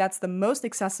this game that's the most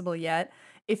accessible yet,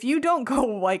 if you don't go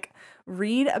like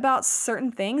read about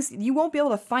certain things, you won't be able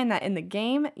to find that in the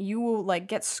game. You will like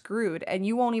get screwed, and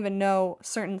you won't even know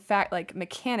certain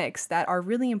mechanics that are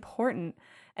really important.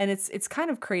 And it's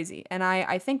kind of crazy. And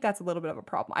I think that's a little bit of a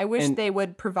problem. I wish they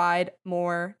would provide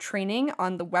more training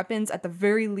on the weapons at the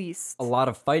very least. A lot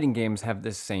of fighting games have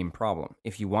this same problem.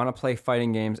 If you want to play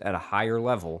fighting games at a higher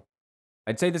level,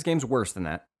 I'd say this game's worse than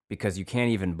that because you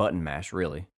can't even button mash,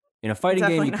 really. In a fighting game,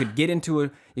 Definitely you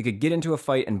could get into a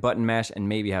fight and button mash and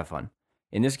maybe have fun.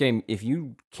 In this game, if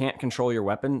you can't control your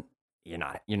weapon, you're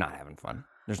not having fun.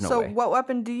 There's no So way. what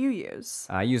weapon do you use?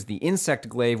 I use the insect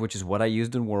glaive, which is what I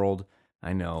used in World.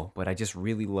 I know, but I just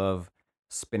really love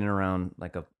spinning around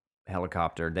like a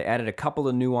helicopter. They added a couple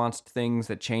of nuanced things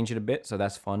that change it a bit, so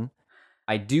that's fun.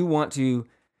 I do want to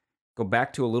go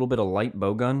back to a little bit of light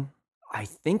bowgun. I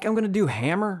think I'm gonna do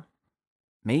hammer,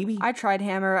 maybe. I tried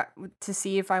hammer to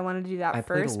see if I wanted to do that I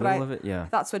played first, a but little I of it, yeah.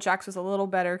 thought switch axe was a little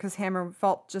better because hammer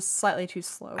felt just slightly too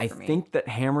slow I for me. think that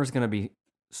hammer's gonna be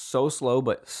so slow,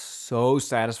 but so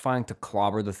satisfying to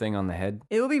clobber the thing on the head.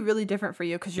 It will be really different for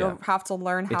you because you'll have to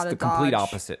learn how It's to the dodge. complete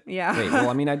opposite. Yeah. Wait, well,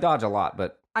 I mean, I dodge a lot,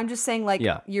 but I'm just saying, like,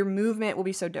 Yeah. your movement will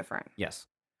be so different. yes.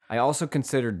 I also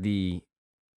considered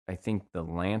I think the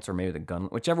lance or maybe the gun,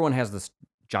 whichever one has this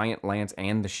giant lance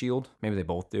and the shield. Maybe they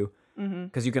both do. Mm-hmm.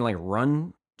 Because you can like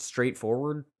run straight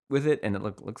forward with it and it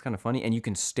looks kind of funny. And you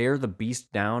can stare the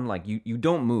beast down. Like you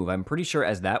don't move. I'm pretty sure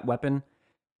as that weapon,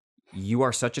 you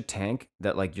are such a tank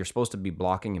that like you're supposed to be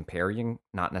blocking and parrying,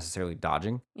 not necessarily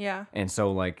dodging. Yeah. And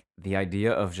so like the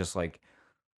idea of just like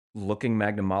looking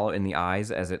Magnum Malo in the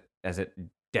eyes as it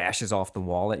dashes off the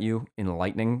wall at you in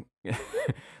lightning,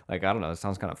 like I don't know, it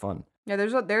sounds kind of fun. Yeah,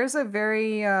 there's a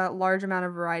very large amount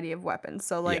of variety of weapons.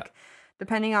 So like,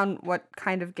 depending on what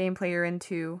kind of gameplay you're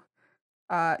into,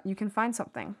 you can find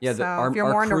something. Yeah, so if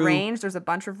you're more into range, there's a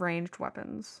bunch of ranged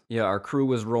weapons. Yeah, our crew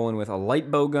was rolling with a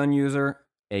light bow gun user,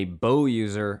 a bow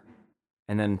user,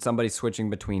 and then somebody switching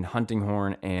between hunting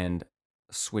horn and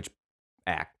switch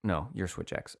axe. No, your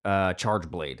switch axe. Charge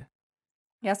blade.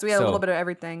 Yeah, so we had a little bit of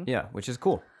everything. Yeah, which is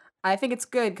cool. I think it's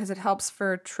good because it helps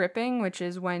for tripping, which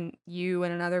is when you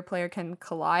and another player can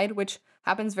collide, which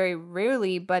happens very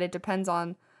rarely, but it depends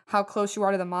on how close you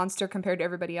are to the monster compared to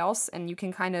everybody else, and you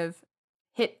can kind of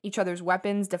hit each other's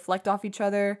weapons, deflect off each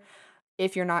other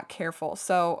if you're not careful.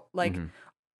 So, like,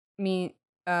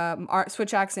 our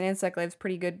switch axe and insect glaive is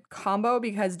pretty good combo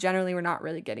because generally we're not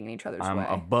really getting in each other's way. I'm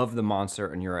above the monster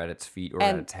and you're at its feet or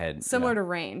at its head. Similar to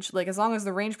range. Like, as long as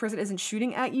the range person isn't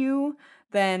shooting at you,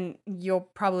 then you'll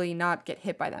probably not get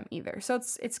hit by them either. So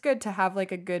it's good to have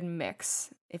like a good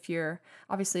mix. If you're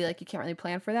obviously like you can't really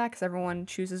plan for that because everyone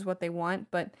chooses what they want,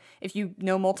 but if you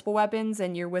know multiple weapons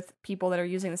and you're with people that are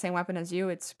using the same weapon as you,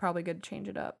 it's probably good to change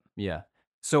it up. Yeah.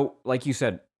 So, like you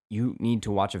said, you need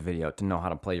to watch a video to know how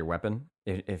to play your weapon.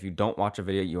 If you don't watch a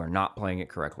video, you are not playing it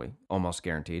correctly, almost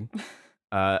guaranteed.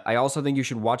 I also think you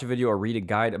should watch a video or read a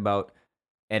guide about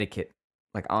etiquette,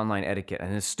 like online etiquette.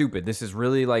 And it's stupid. This is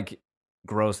really like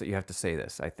gross that you have to say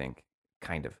this, I think,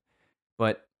 kind of.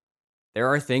 But there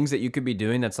are things that you could be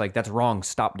doing that's like, that's wrong.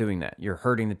 Stop doing that. You're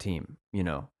hurting the team, you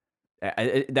know.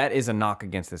 That is a knock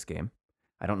against this game.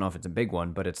 I don't know if it's a big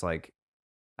one, but it's like,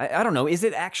 I don't know. Is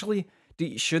it actually,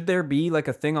 should there be like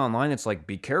a thing online that's like,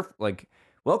 be careful, like,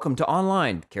 welcome to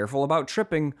online, careful about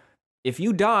tripping. If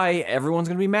you die, everyone's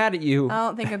going to be mad at you. I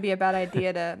don't think it'd be a bad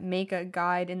idea to make a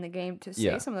guide in the game to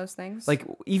say some of those things. Like,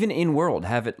 even in world,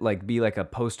 have it like be like a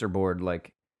poster board,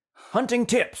 like hunting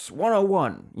tips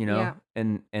 101, you know? Yeah.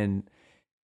 And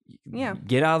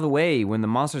get out of the way when the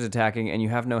monster's attacking and you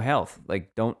have no health.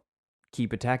 Like, don't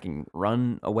keep attacking.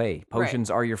 Run away. Potions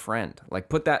are your friend. Like,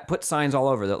 put signs all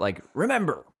over that, like,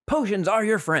 remember, potions are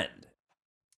your friend.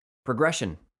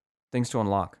 Progression. Things to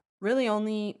unlock. Really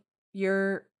only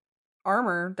your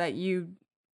armor that you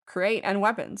create and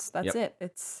weapons. That's it.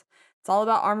 It's all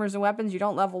about armors and weapons. You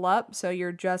don't level up, so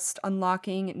you're just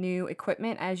unlocking new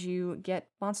equipment as you get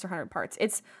Monster Hunter parts.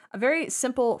 It's a very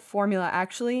simple formula,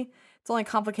 actually. It's only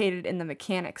complicated in the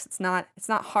mechanics. It's not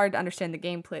hard to understand the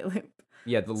gameplay loop.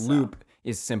 Yeah, the loop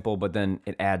is simple, but then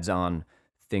it adds on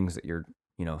things that you're,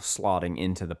 slotting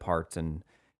into the parts, and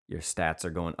your stats are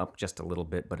going up just a little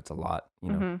bit, but it's a lot,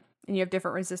 And you have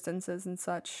different resistances and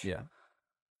such. Yeah.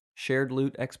 Shared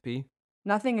loot XP.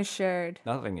 Nothing is shared.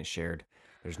 Nothing is shared.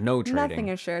 There's no trading. Nothing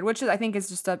is shared, which I think is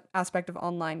just an aspect of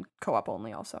online co-op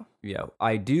only also. Yeah,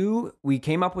 we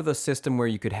came up with a system where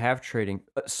you could have trading.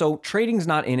 So trading's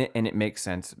not in it, and it makes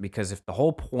sense because if the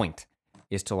whole point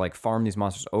is to like farm these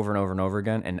monsters over and over and over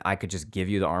again, and I could just give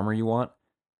you the armor you want,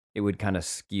 it would kind of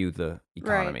skew the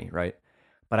economy, right?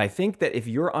 But I think that if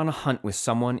you're on a hunt with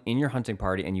someone in your hunting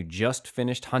party and you just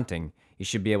finished hunting, you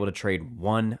should be able to trade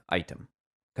one item.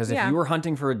 Because if you were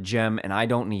hunting for a gem and I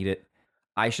don't need it,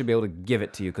 I should be able to give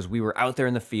it to you because we were out there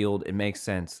in the field. It makes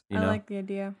sense, you know? I like the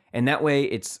idea. And that way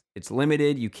it's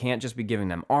limited. You can't just be giving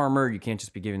them armor. You can't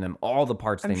just be giving them all the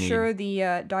parts they need. I'm sure the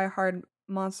diehard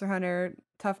Monster Hunter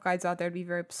tough guys out there would be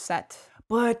very upset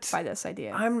by this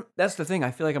idea. That's the thing.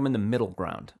 I feel like I'm in the middle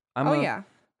ground.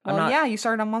 You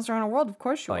started on Monster Hunter World. Of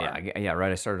course you are. Yeah,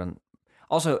 right. I started on...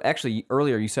 Also, actually,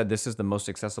 earlier you said this is the most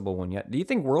accessible one yet. Do you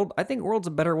think World? I think World's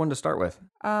a better one to start with.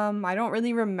 I don't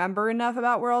really remember enough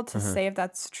about World to say if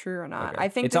that's true or not. Okay. I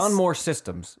think it's on more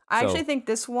systems. I so- actually think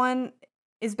this one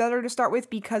is better to start with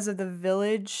because of the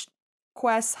village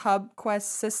quest, hub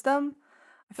quest system.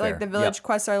 I feel like the Fair. village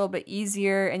quests are a little bit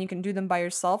easier and you can do them by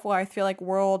yourself. While I feel like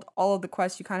World, all of the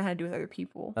quests you kind of had to do with other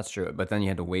people. That's true, but then you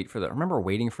had to wait for the. Remember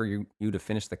waiting for you to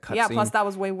finish the cutscene? Yeah, plus that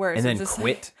was way worse. and It then was just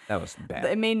quit. That was bad.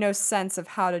 it made no sense of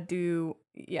how to do.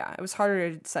 Yeah, it was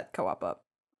harder to set co-op up.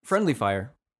 Friendly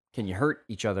fire. Can you hurt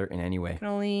each other in any way? You can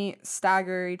only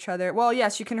stagger each other. Well,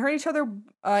 yes, you can hurt each other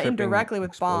Tripping, indirectly with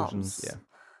explosions, bombs.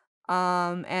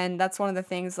 Yeah. And that's one of the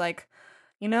things like,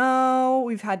 you know,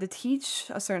 we've had to teach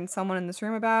a certain someone in this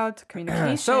room about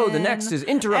communication. So the next is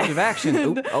interruptive action.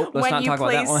 Oop, let's When not you talk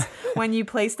about that one. When you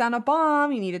place down a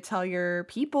bomb, you need to tell your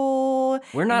people.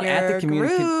 We're not in at the your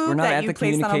communication. We're group not that at you the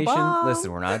placed down a communication. bomb.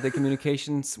 Listen, we're not at the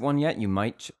communications one yet. You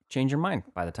might change your mind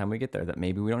by the time we get there. That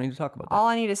maybe we don't need to talk about that. All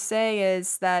I need to say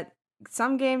is that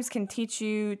some games can teach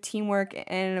you teamwork in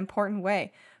an important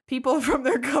way. People from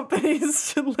their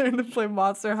companies should learn to play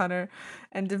Monster Hunter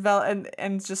and develop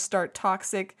and just start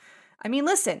toxic. I mean,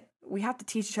 listen, we have to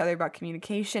teach each other about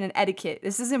communication and etiquette.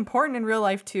 This is important in real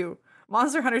life too.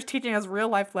 Monster Hunter's teaching us real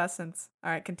life lessons.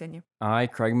 All right, continue. I,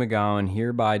 Craig McGowan,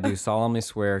 hereby do solemnly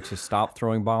swear to stop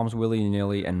throwing bombs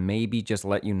willy-nilly and maybe just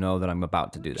let you know that I'm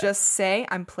about to do that. Just say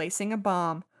I'm placing a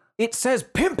bomb. It says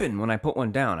pimpin' when I put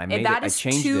one down. I made That it. is I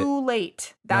changed too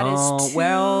late. That is No, too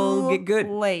well, get good.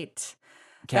 late.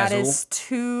 Casual. That is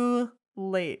too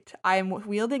late. I am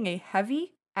wielding a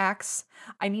heavy axe.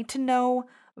 I need to know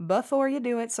before you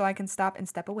do it so I can stop and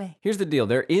step away. Here's the deal.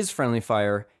 There is friendly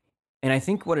fire, and I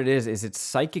think what it is it's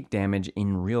psychic damage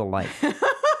in real life.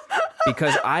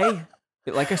 Because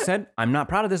like I said, I'm not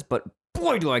proud of this, but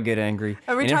boy, do I get angry.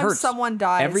 Every and it time hurts. someone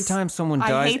dies. Every time someone I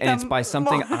dies, hate and it's them by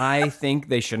something more. I think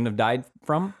they shouldn't have died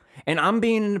from, and I'm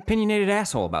being an opinionated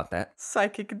asshole about that.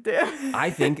 Psychic damage. I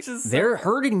think Just they're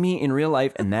hurting me in real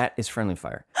life, and that is friendly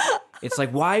fire. It's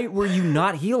like, why were you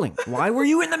not healing? Why were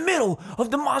you in the middle of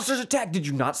the monster's attack? Did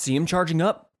you not see him charging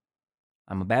up?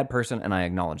 I'm a bad person, and I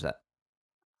acknowledge that.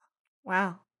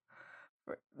 Wow.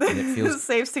 And it feels-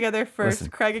 Saves together first.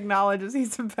 Listen. Craig acknowledges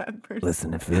he's a bad person.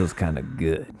 Listen, it feels kind of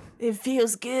good. It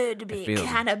feels good to It be feels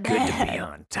kind of good bad. to be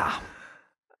on top.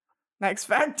 Next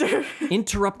factor.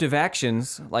 Interruptive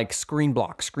actions like screen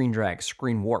block, screen drag,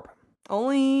 screen warp.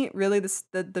 Only really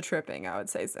the tripping, I would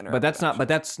say, is But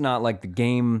that's not like the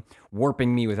game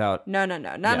warping me without. No. None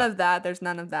Yeah. of that. There's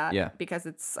none of that. Yeah. Because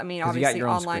it's, I 'Cause mean, you got obviously your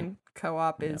own online screen.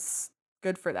 co-op is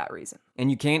good for that reason.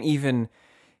 And you can't even.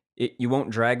 You won't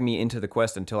drag me into the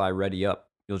quest until I ready up.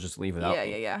 You'll just leave without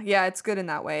me. Yeah, it's good in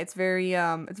that way. It's very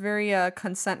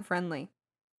consent friendly.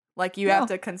 Like you Well, have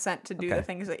to consent to do the okay.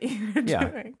 things that you're Yeah.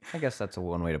 doing. I guess that's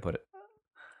one way to put it.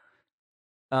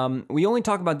 We only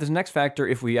talk about this next factor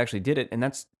if we actually did it, and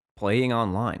that's playing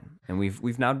online. And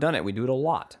we've now done it. We do it a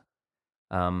lot.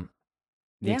 The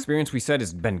Yeah. experience we said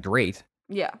has been great.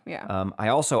 Yeah.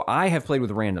 I have played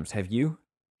with randoms. Have you?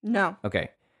 No. Okay.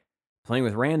 Playing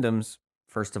with randoms,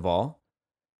 first of all.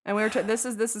 And we were this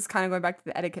is kind of going back to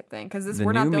the etiquette thing because The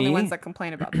we're not new the only me- ones that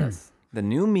complain about this. The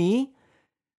new me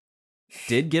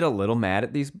did get a little mad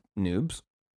at these noobs.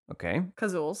 Okay.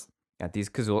 Kazools. At these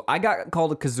Kazool. I got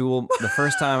called a Kazool the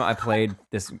first time I played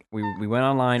this. We went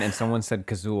online and someone said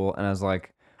Kazool, and I was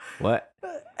like, what?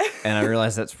 And I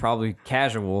realized that's probably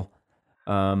casual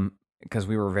because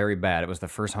we were very bad. It was the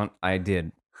first hunt I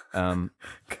did. And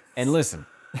listen,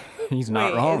 he's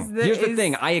not Wait, wrong. Here's the is-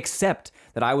 thing. I accept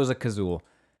that I was a Kazool.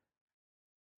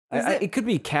 It could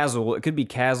be casual. It could be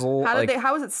casual.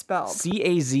 How is it spelled?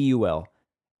 Cazul.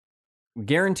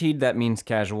 Guaranteed that means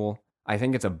casual. I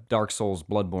think it's a Dark Souls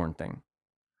Bloodborne thing.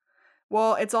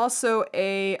 Well, it's also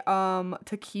a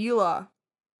tequila.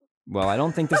 Well, I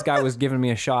don't think this guy was giving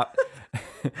me a shot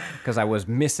because I was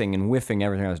missing and whiffing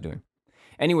everything I was doing.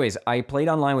 Anyways, I played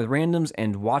online with randoms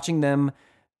and watching them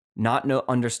not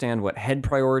understand what head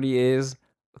priority is.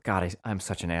 God, I'm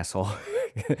such an asshole.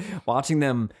 Watching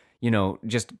them,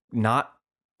 just not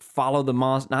follow the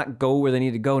monster, not go where they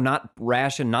need to go, not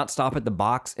ration, not stop at the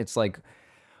box. It's like,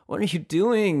 what are you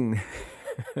doing?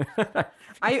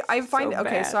 I find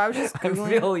okay, so I was just I Googling.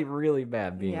 feel really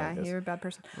bad being Yeah, like this. you're a bad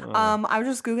person. Oh. I was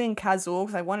just Googling Kazul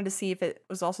because I wanted to see if it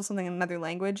was also something in another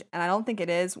language, and I don't think it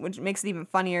is, which makes it even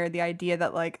funnier, the idea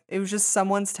that, like, it was just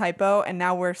someone's typo, and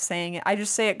now we're saying it. I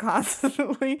just say it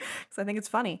constantly because I think it's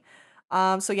funny.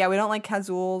 So yeah, we don't like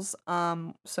Kazuls,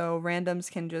 so randoms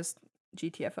can just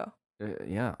GTFO.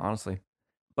 Yeah, honestly.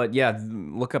 But yeah,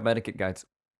 look up etiquette guides.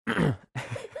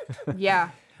 Yeah.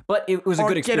 But it was a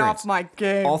good experience. Get off my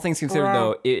game. All things considered, bro.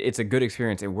 though, it's a good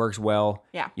experience. It works well.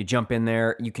 Yeah. You jump in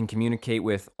there. You can communicate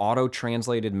with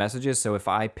auto-translated messages. So if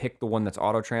I pick the one that's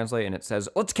auto-translate and it says,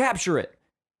 let's capture it,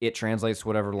 it translates to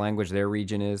whatever language their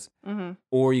region is. Mm-hmm.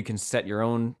 Or you can set your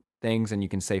own things and you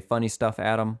can say funny stuff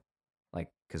at them, like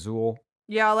Kazul.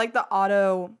 Yeah, I like the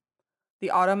auto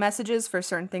messages for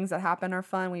certain things that happen are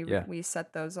fun. We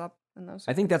set those up and those.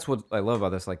 I think that's what I love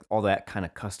about this, like all that kind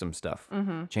of custom stuff.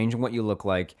 Mm-hmm. Changing what you look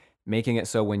like, making it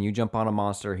so when you jump on a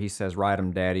monster, he says, ride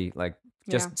him, daddy. Like,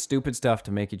 just stupid stuff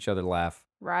to make each other laugh.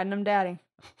 Riding them, daddy.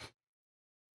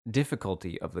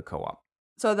 Difficulty of the co-op.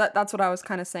 So that's what I was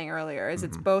kind of saying earlier, is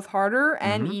it's both harder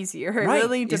and easier. It Right.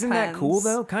 really depends. Isn't that cool,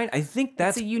 though? I think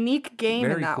that's it's a unique game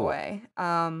in very that cool. way.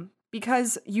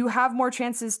 Because you have more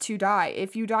chances to die.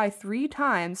 If you die 3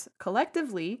 times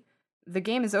collectively, the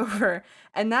game is over.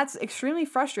 And that's extremely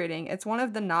frustrating. It's one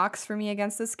of the knocks for me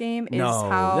against this game is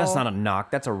how... that's not a knock.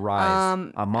 That's a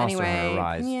rise. A Monster Hunter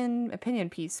Rise. Opinion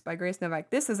piece by Grace Novak.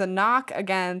 This is a knock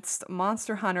against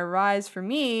Monster Hunter Rise for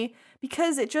me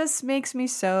because it just makes me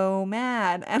so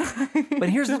mad. And But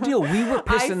here's the deal. We were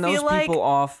pissing those people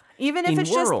off. Even if in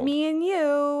it's World. just me and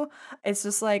you, it's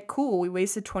just like, cool, we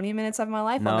wasted 20 minutes of my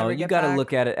life. I'll No, never you get got to back.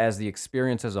 look at it as the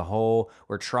experience as a whole.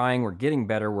 We're trying. We're getting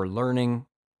better. We're learning.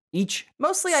 Each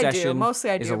Mostly I do. is a But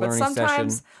learning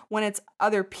sometimes session. when it's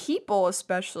other people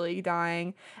especially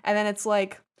dying, and then it's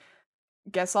like,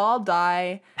 guess I'll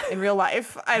die in real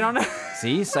life. I don't know.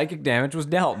 See, psychic damage was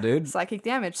dealt, dude. Psychic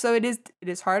damage. So it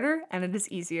is harder and it is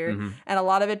easier. Mm-hmm. And a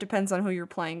lot of it depends on who you're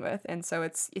playing with. And so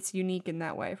it's unique in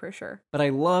that way for sure. But I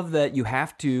love that you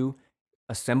have to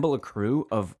assemble a crew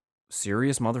of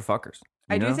serious motherfuckers.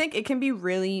 I you know? do think it can be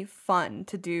really fun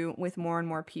to do with more and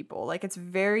more people. Like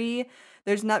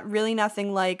there's not really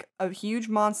nothing like a huge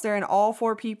monster and all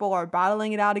 4 people are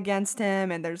battling it out against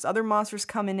him and there's other monsters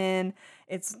coming in.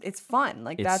 It's fun.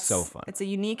 Like It's so fun. It's a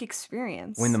unique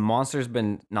experience. When the monster's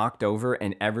been knocked over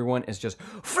and everyone is just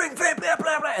fring, blah, blah,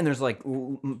 blah, blah, and there's like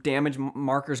damage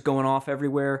markers going off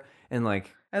everywhere and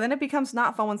like And then it becomes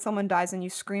not fun when someone dies and you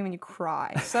scream and you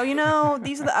cry. So,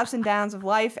 these are the ups and downs of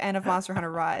life and of Monster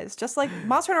Hunter Rise. Just like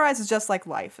Monster Hunter Rise is just like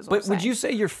life. Is what But would you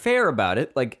say you're fair about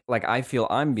it? Like I feel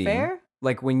I'm being fair?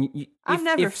 Like when you, I'm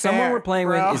never if someone fair, we're playing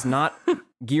bro. with is not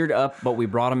geared up, but we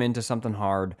brought them into something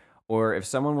hard, or if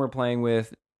someone we're playing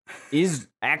with is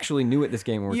actually new at this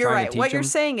game and we're You're trying right. to teach What you're them,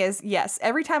 saying is, yes,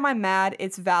 every time I'm mad,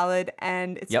 it's valid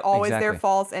and it's Yep, always their exactly.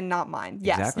 fault and not mine.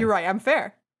 Yes, Exactly. you're right. I'm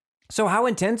fair. So how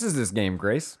intense is this game,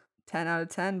 Grace? 10 out of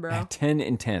 10, bro. 10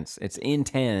 intense. It's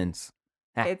intense.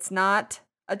 It's not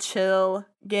a chill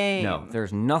game. No,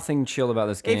 there's nothing chill about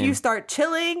this game. If you start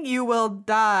chilling, you will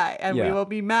die and we Yeah. will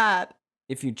be mad.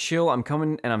 If you chill, I'm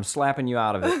coming and I'm slapping you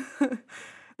out of it.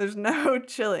 There's no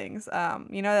chillings.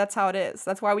 That's how it is.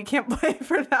 That's why we can't play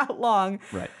for that long.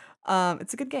 Right.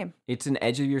 It's a good game. It's an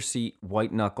edge of your seat,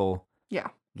 white knuckle Yeah.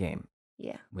 game,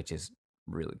 Yeah. which is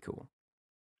really cool.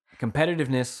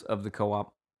 Competitiveness of the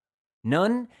co-op,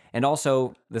 none, and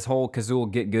also this whole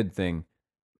Kazul get good thing,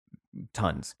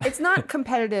 tons. It's not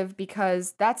competitive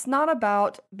because that's not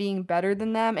about being better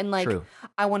than them and like True.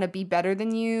 I want to be better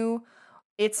than you.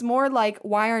 It's more like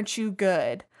why aren't you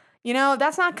good?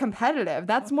 That's not competitive.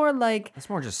 That's more like That's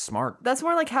more just smart.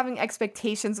 having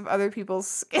expectations of other people's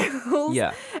skills.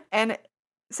 Yeah. And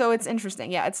so it's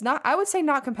interesting. Yeah, it's not, I would say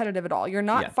not competitive at all. You're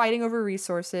not Yeah. fighting over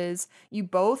resources. You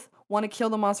both want to kill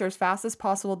the monster as fast as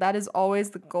possible. That is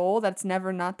always the goal. That's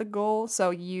never not the goal.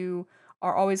 So you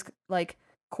are always like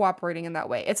cooperating in that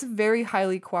way. It's a very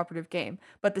highly cooperative game,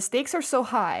 but the stakes are so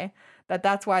high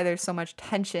that's why there's so much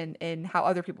tension in how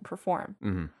other people perform.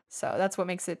 Mm-hmm. So that's what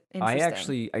makes it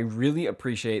interesting. I really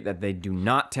appreciate that they do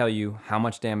not tell you how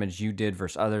much damage you did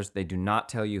versus others. They do not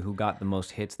tell you who got the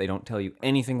most hits. They don't tell you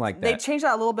anything like They that. changed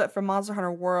that a little bit from Monster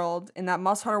Hunter World, in that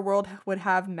Monster Hunter World would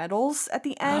have medals at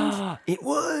the end. It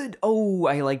would. Oh,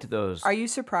 I liked those. Are you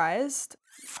surprised?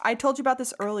 I told you about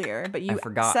this earlier, but you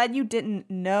forgot. said you didn't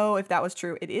know if that was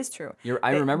true. It is true.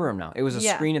 I remember them now. It was a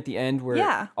Yeah. screen at the end where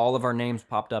Yeah. all of our names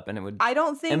popped up and it would I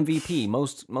don't think MVP,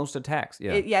 most attacks.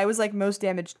 Yeah. It was like most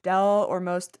damage dealt or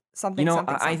most something.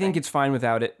 something, I think something. it's fine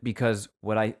without it because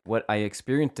what I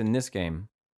experienced in this game,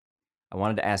 I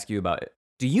wanted to ask you about it.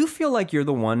 Do you feel like you're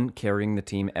the one carrying the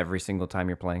team every single time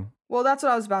you're playing? Well, that's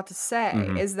what I was about to say.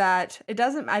 Mhm. Is that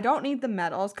I don't need the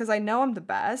medals because I know I'm the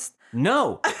best.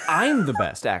 No, I'm the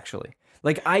best actually.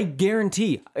 Like I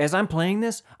guarantee, as I'm playing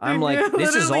this, I'm Dude, like, you're this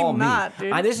is literally all not, me.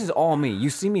 dude. This is all me. You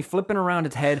see me flipping around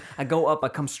its head. I go up. I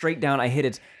come straight down. I hit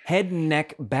its head,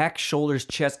 neck, back, shoulders,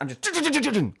 chest. I'm just,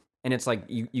 and it's like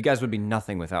you guys would be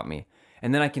nothing without me.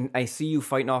 And then I see you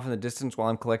fighting off in the distance while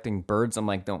I'm collecting birds. I'm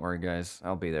like, don't worry, guys,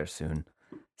 I'll be there soon.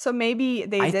 So maybe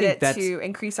they I did think it that's to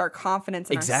increase our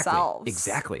confidence in exactly, ourselves.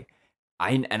 exactly.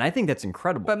 And I think that's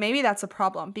incredible. But maybe that's a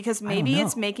problem because I don't maybe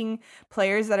it's know. making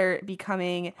players that are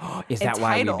becoming Is that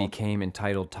why we entitled. became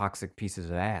entitled toxic pieces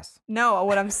of ass? No,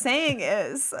 what I'm saying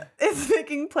is it's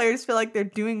making players feel like they're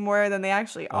doing more than they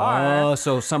actually are. Oh,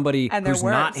 so somebody And they're who's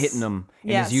not worse. hitting them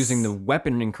and Yes. is using the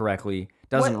weapon incorrectly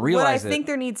doesn't What I realize it. think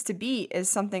there needs to be is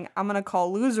something I'm going to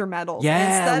call loser medals. Yeah,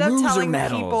 Instead of loser telling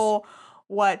medals. people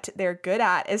what they're good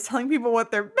at, is telling people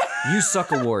what they're bad. You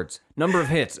suck awards. Number of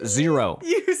hits, 0.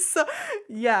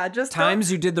 Yeah, just Times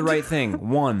you did the right thing,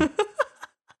 1.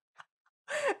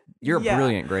 You're Yeah.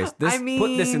 brilliant, Grace. Put this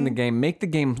in the mean- game. Make the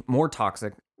game more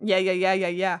toxic,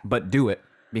 Yeah. but do it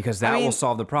because that will mean,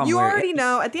 solve the problem. You where already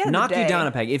know at the end of knock the day. you down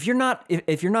a peg. If you're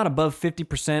not above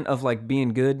 50% of like being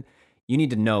good, you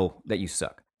need to know that you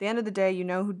suck. At the end of the day, you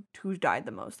know who died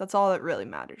the most. That's all that really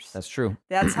matters. That's true.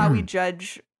 That's how we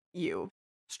judge you.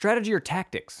 Strategy or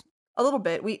tactics? A little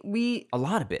bit. We A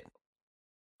lot of it.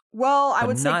 well, I But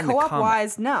would say not in the co-op combat.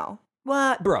 wise, no.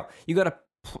 What, bro?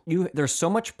 There's so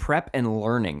much prep and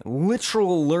learning,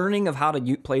 literal learning of how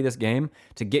to play this game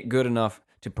to get good enough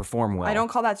to perform well. I don't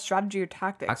call that strategy or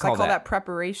tactics. I call that that-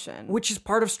 preparation. Which is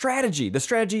part of strategy. The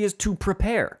strategy is to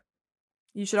prepare.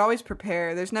 You should always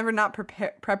prepare. There's never not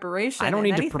preparation. I don't in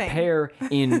need anything. to prepare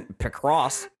in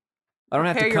Picross. I don't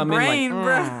have Prepare to your come brain, in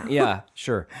bro. like, yeah,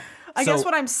 sure. I guess So,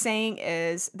 what I'm saying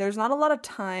is there's not a lot of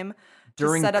time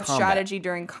during to set up combat. strategy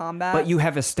during combat. But you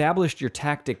have established your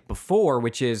tactic before,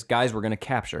 which is guys we're going to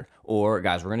capture, or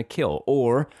guys we're going to kill,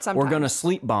 or we're going to Sometimes.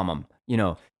 sleep bomb them. You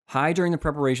know, high during the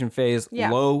preparation phase, Yeah.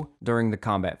 low during the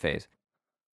combat phase.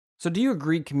 So do you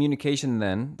agree communication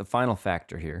then, the final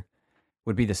factor here,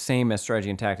 would be the same as strategy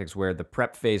and tactics where the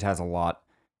prep phase has a lot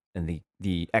and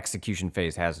the execution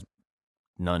phase has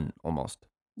none almost?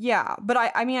 Yeah, but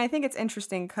I mean, I think it's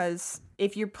interesting because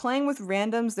if you're playing with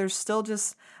randoms, there's still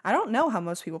just, I don't know how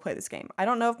most people play this game. I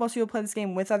don't know if most people play this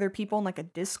game with other people in like a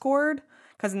Discord,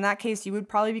 because in that case, you would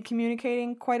probably be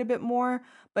communicating quite a bit more.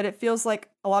 But it feels like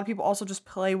a lot of people also just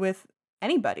play with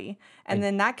anybody. And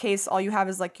then in that case, all you have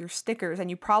is like your stickers, and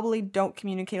you probably don't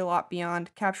communicate a lot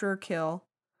beyond capture or kill.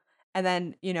 And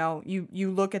then, you know,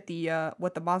 you look at the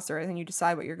what the monster is and you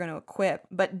decide what you're going to equip.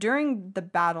 But during the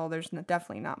battle, there's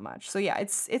definitely not much. So yeah,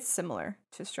 it's similar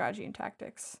to strategy and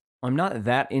tactics. I'm not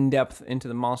that in depth into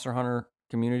the Monster Hunter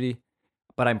community,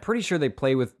 but I'm pretty sure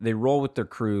they roll with their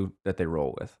crew that they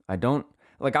roll with. I don't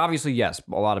like obviously yes,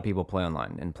 a lot of people play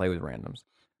online and play with randoms,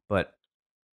 but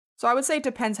So I would say it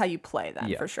depends how you play then,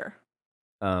 Yeah. for sure.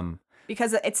 um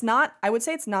Because it's not, I would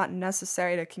say it's not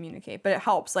necessary to communicate, but it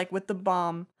helps. Like with the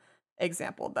bomb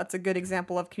example, that's a good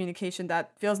example of communication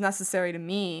that feels necessary to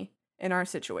me in our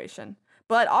situation.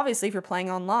 But obviously, if you're playing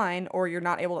online or you're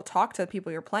not able to talk to the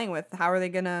people you're playing with, how are they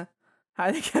gonna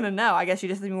know? I guess you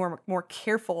just have to be more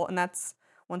careful, and that's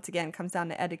once again comes down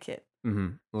to etiquette.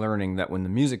 learning that when the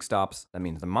music stops, that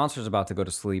means the monster's about to go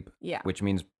to sleep, Yeah. which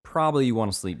means probably you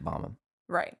want to sleep bomb them.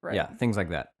 Right. Yeah, things like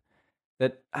that.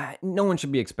 That no one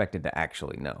should be expected to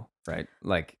actually know, right?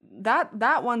 Like,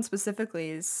 That one specifically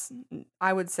is,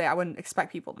 I would say I wouldn't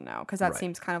expect people to know because that Right.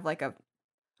 seems kind of like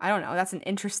I don't know, that's an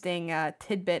interesting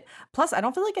tidbit. Plus, I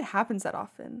don't feel like it happens that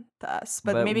often to us,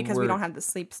 but maybe because we we're- don't have the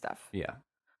sleep stuff. yeah.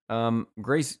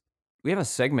 Grace, we have a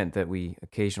segment that we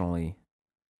occasionally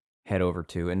head over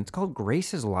to, and it's called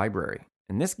Grace's Library.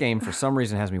 And this game, for some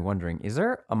reason, has me wondering, is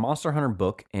there a Monster Hunter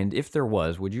book? And if there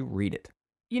was, would you read it?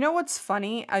 You know what's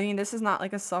funny? I mean, this is not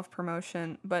like a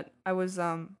self-promotion, but I was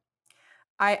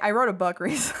I wrote a book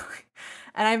recently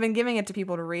and I've been giving it to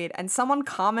people to read, and someone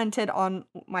commented on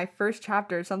my first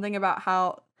chapter something about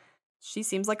how she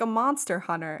seems like a monster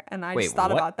hunter, and I Wait, just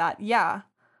thought what? about that. Yeah.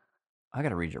 I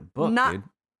gotta read your book, Not- dude.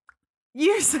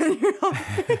 You said you're on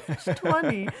page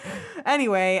 20.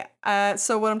 Anyway,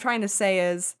 so what I'm trying to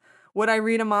say is, would I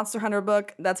read a Monster Hunter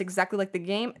book that's exactly like the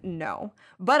game? No.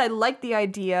 But I like the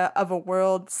idea of a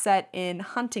world set in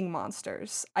hunting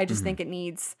monsters. I just think it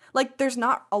needs, like, there's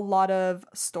not a lot of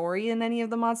story in any of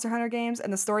the Monster Hunter games,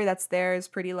 and the story that's there is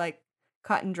pretty, like,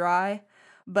 cut and dry.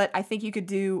 But I think you could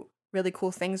do really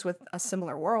cool things with a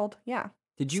similar world. Yeah.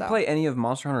 Did you So- play any of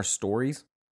Monster Hunter Stories?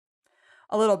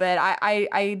 A little bit.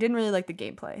 I didn't really like the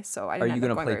gameplay, so I Are didn't you end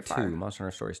gonna up going play very far. 2? Monster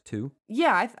Hunter Stories 2?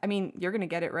 Yeah, I mean, you're gonna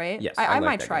get it, right? Yes, I I like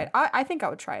might that try game. it. I think I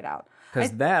would try it out.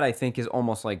 Because that, I think, is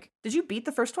almost like... Did you beat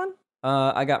the first one?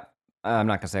 I'm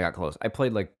not gonna say I got close. I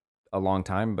played, like, a long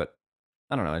time, but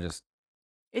I don't know,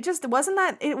 It just wasn't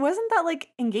that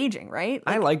like engaging, right?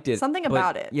 I Like, liked it. Something but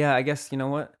about it. Yeah, I guess, you know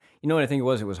what? You know what I think it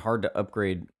was? It was hard to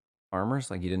upgrade armors.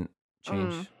 Like, you didn't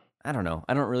change... Mm. I don't know.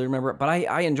 I don't really remember it, but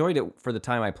I enjoyed it for the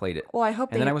time I played it. Well, I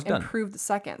hope And they then I was done. improve the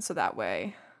second, so that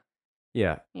way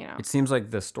Yeah. You know, It seems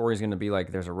like the story's going to be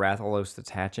like there's a Rathalos that's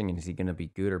hatching, and is he going to be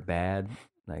good or bad?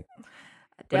 Like,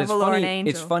 a but it's devil or an funny. angel.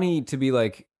 It's funny to be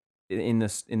like in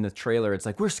the trailer. It's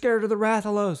like we're scared of the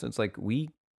Rathalos. It's like we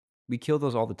kill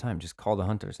those all the time. Just call the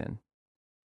hunters in.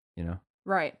 You know.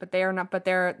 Right, but they are not. But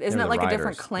they're isn't They're it the like a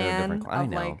different riders. They're a clan different I of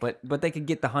know, like? but they could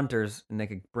get the hunters and they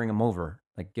could bring them over.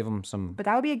 Like give them some. But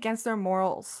that would be against their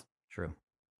morals. True.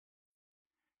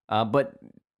 But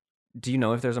do you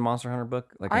know if there's a Monster Hunter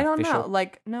book? Like I don't official? know.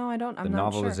 Like, no, I don't. I'm The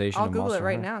not sure. novelization I'll of Google Monster it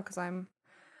right Hunter? now because I'm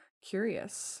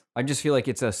curious. I just feel like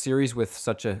it's a series with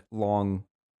such a long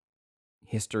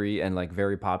history and like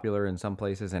very popular in some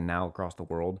places and now across the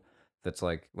world. That's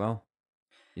like, well,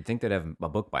 you'd think they'd have a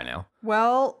book by now.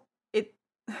 Well, it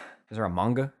Is there a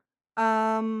manga?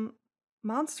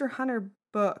 Monster Hunter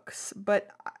books, but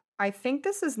I think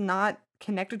this is not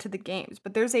connected to the games.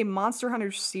 But there's a Monster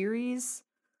Hunter series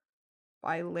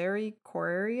by Larry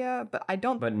Correia, but I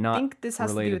don't But not think this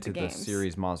has to do related with to the the games.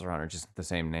 series Monster Hunter, just the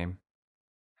same name.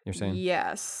 You're saying?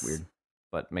 Yes. Weird.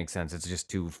 But makes sense. It's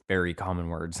just two very common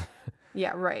words.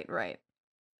 Yeah, right.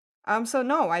 So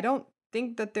no, I don't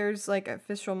think that there's like an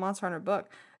official Monster Hunter book.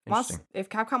 Interesting. If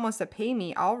Capcom wants to pay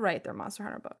me, I'll write their Monster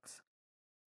Hunter books.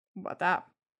 How about that?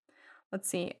 Let's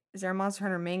see. Is there a Monster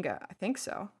Hunter manga? I think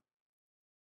so.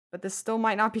 But this still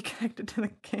might not be connected to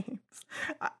the games.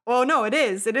 Well, no, it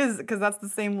is. It is because that's the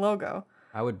same logo.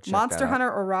 I would check Monster that out.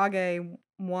 Hunter Orage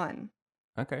 1.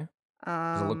 Okay.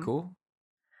 Does it look cool?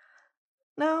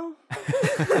 No.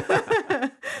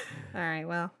 All right,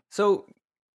 well. So,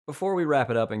 before we wrap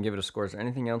it up and give it a score, is there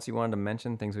anything else you wanted to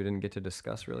mention? Things we didn't get to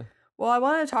discuss, really? Well, I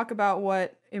wanted to talk about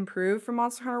what improved from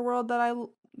Monster Hunter World that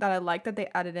I like that they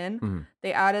added in. Mhm.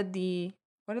 They added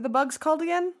what are the bugs called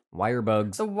again? Wire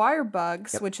bugs. The wire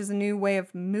bugs, Yep. which is a new way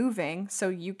of moving, so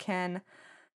you can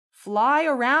fly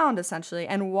around essentially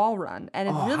and wall run, and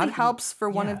it Oh, how really did you- helps for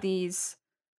one yeah. of these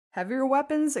heavier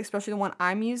weapons, especially the one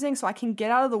I'm using, so I can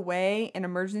get out of the way in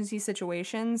emergency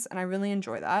situations, and I really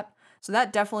enjoy that. So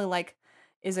that definitely like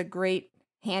is a great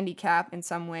handicap in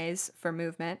some ways for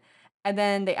movement. And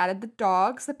then they added the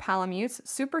dogs, the Palamutes,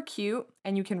 super cute,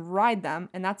 and you can ride them,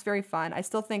 and that's very fun. I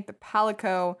still think the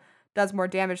Palico does more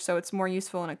damage, so it's more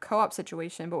useful in a co-op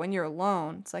situation, but when you're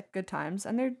alone, it's like good times,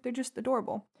 and they're just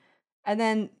adorable. And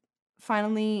then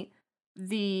finally,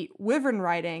 the wyvern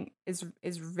riding is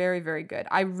very, very good.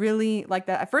 I really like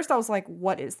that. At first I was like,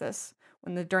 what is this?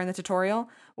 During the tutorial.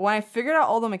 But when I figured out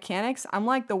all the mechanics, I'm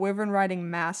like the wyvern riding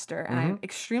master, and I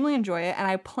extremely enjoy it. And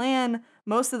I plan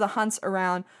most of the hunts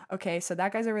around, okay, so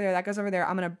that guy's over there, that guy's over there.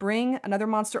 I'm gonna bring another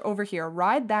monster over here,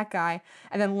 ride that guy,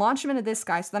 and then launch him into this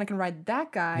guy, so then I can ride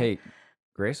that guy. Hey,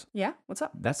 Grace, Yeah, what's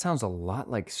up? that sounds a lot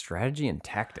like strategy and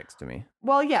tactics to me.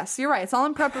 Well, yes, you're right. It's all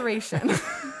in preparation.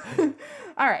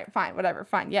 All right, fine, whatever,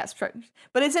 fine. Yes,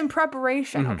 but it's in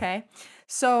preparation, okay?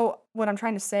 So what I'm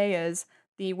trying to say is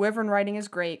the wyvern riding is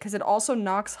great because it also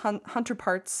knocks hunter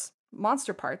parts,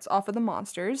 monster parts off of the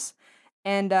monsters.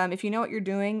 And if you know what you're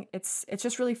doing, it's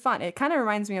just really fun. It kind of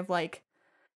reminds me of like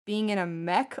being in a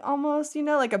mech almost, you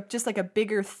know, like just like a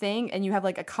bigger thing, and you have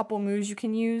like a couple moves you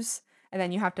can use, and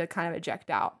then you have to kind of eject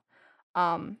out.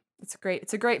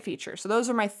 It's a great feature. So those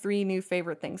are my 3 new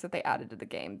favorite things that they added to the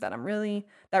game that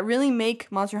really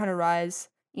make Monster Hunter Rise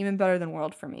even better than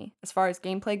World for me. As far as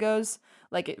gameplay goes,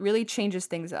 like it really changes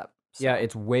things up. So, Yeah,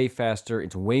 it's way faster.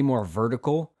 It's way more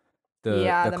vertical. The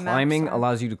maps climbing are-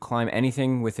 allows you to climb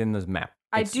anything within the map.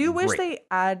 I It's do wish great.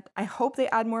 I hope they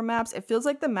add more maps. It feels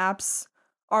like the maps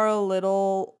are a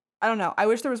little, I don't know. I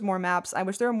wish there was more maps. I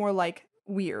wish they were more like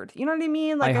weird. You know what I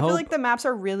mean? Like I feel hope- like the maps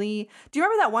are really. Do you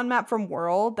remember that one map from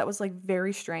World that was like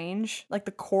very strange? Like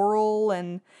the coral,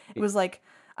 and it was like,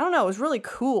 I don't know, it was really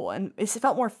cool, and it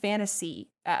felt more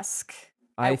fantasy-esque.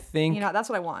 I think That's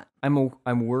what I want.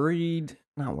 I'm worried,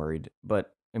 not worried,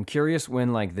 but I'm curious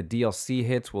when like the DLC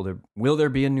hits. Will there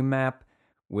be a new map?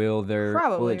 Will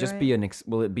Probably, it just right? be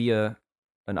will it be an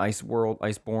ice world,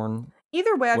 Iceborne?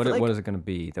 Either way, I feel like What is it going to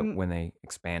be when they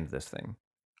expand this thing?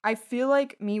 I feel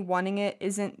like me wanting it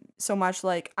isn't so much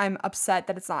like I'm upset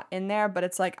that it's not in there, but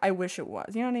it's like I wish it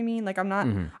was. You know what I mean? Like I'm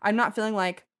not feeling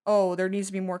like, oh, there needs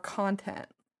to be more content.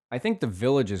 I think the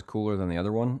village is cooler than the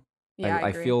other one. Yeah, I I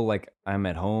agree. feel like I'm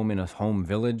at home in a home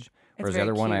village, whereas the very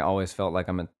other one I cute. always felt like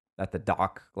I'm at the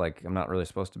dock, like I'm not really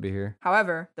supposed to be here.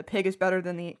 However, the pig is better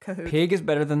than the Kahoot, Pig is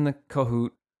better than the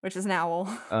Kahoot. which is an owl.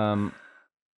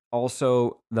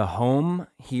 Also, the home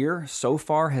here so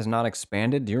far has not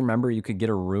expanded. Do you remember you could get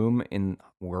a room in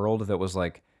World that was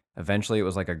like, eventually it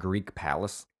was like a Greek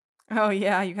palace, Oh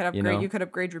yeah, you could upgrade. know? You could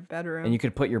upgrade your bedroom. and you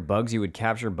could put your bugs. You would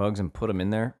capture bugs and put them in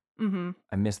there. Mm-hmm.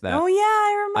 I miss that. Oh yeah,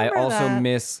 I I remember also that.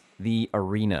 miss the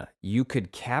arena. You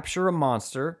could capture a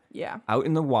monster Yeah. out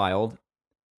in the wild.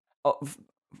 Oh,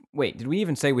 wait, did we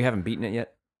even say we haven't beaten it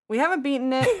yet? We haven't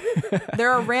beaten it.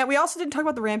 There are we also didn't talk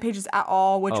about the rampages at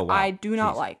all, which Oh, wow. I do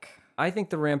not Jeez. like. I think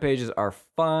the rampages are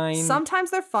fine.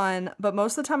 Sometimes they're fun, but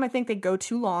most of the time I think they go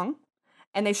too long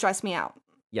and they stress me out.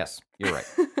 Yes, you're right.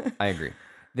 I agree.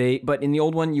 But in the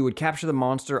old one, you would capture the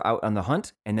monster out on the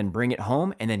hunt and then bring it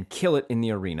home and then kill it in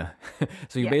the arena.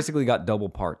 So you Yeah. basically got double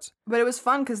parts. But it was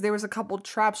fun because there was a couple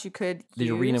traps you could The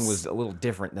use. arena was a little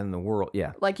different than the world.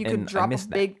 Yeah. Like you could And I drop a missed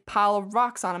that. big pile of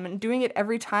rocks on them, and doing it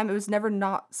every time, it was never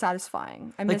not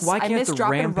satisfying. I miss why can't I miss the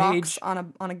dropping rampage-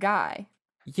 rocks on a guy.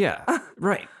 Yeah,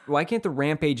 right. Why can't the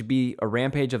rampage be a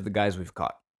rampage of the guys we've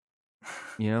caught?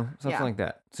 You know, something Yeah. like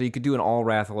that. So you could do an all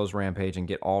Rathalos rampage and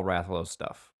get all Rathalos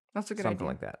stuff. That's a good Something idea.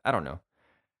 like that. I don't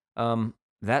know.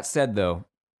 That said, though,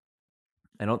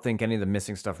 I don't think any of the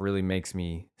missing stuff really makes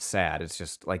me sad. It's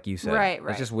just like you said. Right, I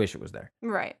right. just wish it was there.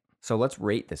 Right. So let's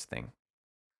rate this thing.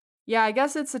 Yeah, I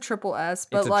guess it's a triple S,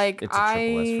 but It's a like triple S for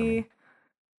me.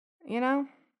 you know,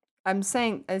 I'm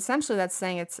saying essentially that's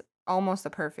saying it's almost a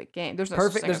perfect game. There's no such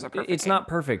Perfect. thing as a perfect It's game. not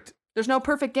perfect. There's no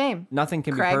perfect game. Nothing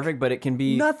can Craig. be perfect, but it can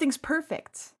be Nothing's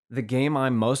perfect. the game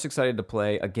I'm most excited to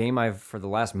play, a game I've for the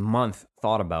last month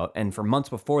thought about, and for months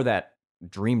before that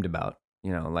dreamed about.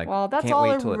 You know, like Well, that's can't all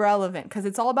wait till it. irrelevant because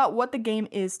it's all about what the game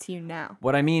is to you now.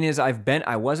 What I mean is, I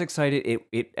was excited.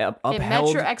 It upheld. It met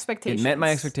your expectations. It met my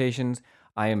expectations.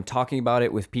 I am talking about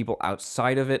it with people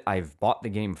outside of it. I've bought the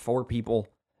game for people.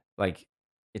 Like,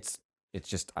 it's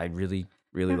just I really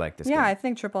like this Yeah, game. I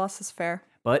think triple S is fair.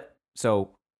 But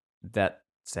so that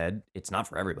said, it's not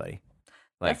for everybody.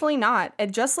 Like, Definitely not.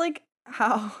 And just like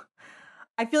how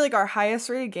I feel like our highest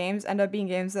rated games end up being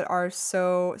games that are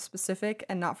so specific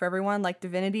and not for everyone. Like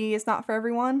Divinity is not for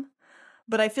everyone.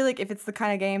 But I feel like if it's the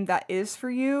kind of game that is for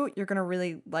you, you're going to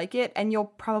really like it and you'll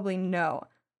probably know.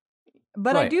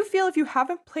 But I Right. do feel if you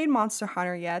haven't played Monster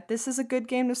Hunter yet, this is a good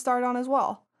game to start on as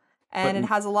well. And But- it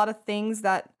has a lot of things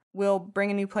that will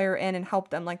bring a new player in and help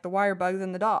them, like the wire bugs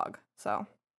and the dog. So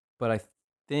But I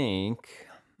think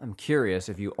I'm curious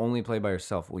if you only play by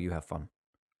yourself, will you have fun?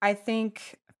 I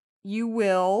think you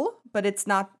will, but it's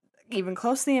not even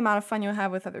close to the amount of fun you'll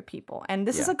have with other people. And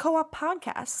this is Yeah. a co-op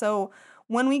podcast. So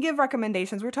when we give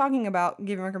recommendations, we're talking about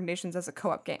giving recommendations as a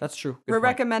co-op game. That's true. Good We're point.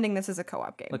 recommending this as a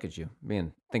co-op game. Look at you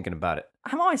thinking about it.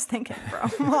 I'm always thinking, bro.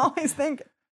 I'm always thinking.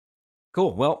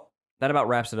 Cool. Well, that about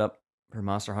wraps it up for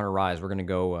Monster Hunter Rise. We're going to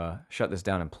go shut this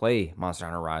down and play Monster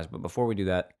Hunter Rise. But before we do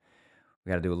that, we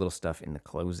got to do a little stuff in the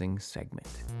closing segment.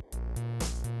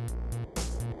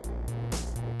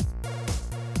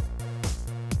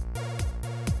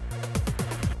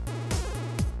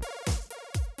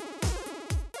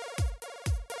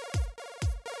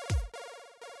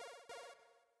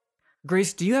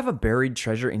 Grace, do you have a buried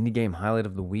treasure indie game highlight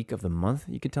of the week, of the month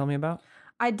you could tell me about?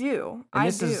 I do. And I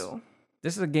this is- do.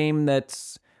 This is a game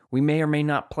that's we may or may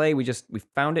not play. We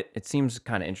found it. It seems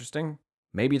kind of interesting.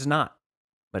 Maybe it's not,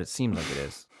 but it seems like it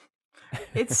is.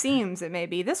 It seems it may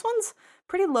be. This one's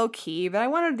pretty low key, but I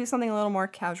wanted to do something a little more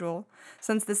casual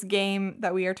since this game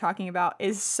that we are talking about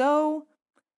is so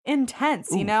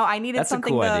intense. Ooh, you know, I needed That's a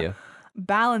something cool to idea.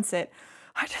 balance it.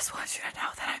 I just want you to know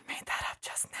that I made that up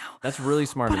just now. That's really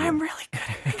smart But of you. I'm really good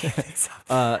at making things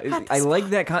up. at I this like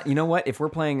that. You know what? If we're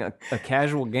playing a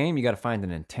casual game, you got to find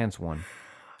an intense one.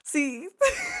 See,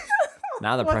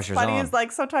 Now the what's pressure's funny on. is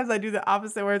like sometimes I do the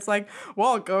opposite where it's like,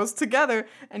 well, it goes together.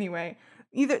 Anyway,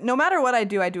 no matter what I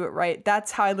do it right.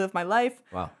 That's how I live my life.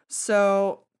 Wow.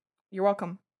 So you're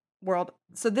welcome, world.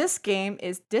 So this game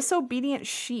is Disobedient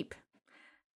Sheep,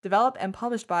 developed and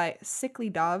published by Sickly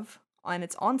Dove, and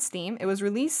it's on Steam. It was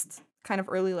released kind of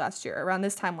early last year, around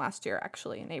this time last year,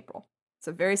 actually, in April. It's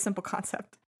a very simple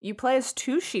concept. You play as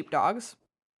 2 sheepdogs,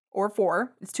 or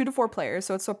 4. It's 2 to 4 players,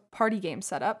 so it's a party game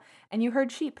setup, and you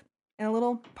herd sheep in a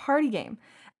little party game.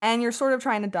 And you're sort of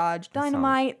trying to dodge That sounds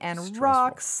dynamite and stressful.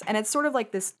 rocks, and it's sort of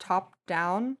like this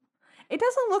top-down. It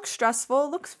doesn't look stressful, it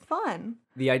looks fun.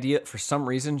 The idea, for some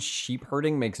reason, sheep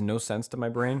herding makes no sense to my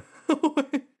brain.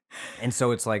 And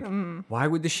so it's like, why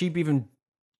would the sheep even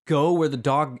go where the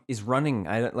dog is running?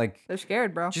 I don't like, They're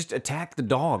scared, bro. just attack the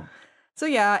dog. So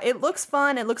yeah, it looks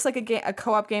fun. It looks like a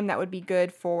co-op game that would be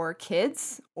good for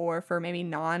kids or for maybe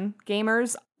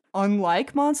non-gamers.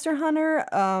 Unlike Monster Hunter,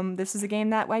 this is a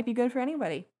game that might be good for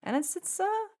anybody, and it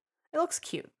looks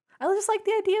cute. I just like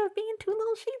the idea of being two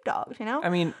little sheepdogs, you know? I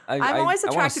mean, I'm always I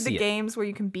wanna attracted to see it. games where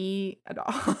you can be a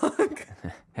dog.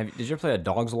 Did you ever play A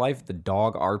Dog's Life, the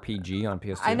dog RPG on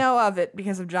PS2? I know of it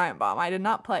because of Giant Bomb. I did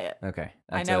not play it. Okay.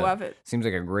 I know of it. Seems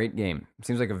like a great game.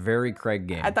 Seems like a very Craig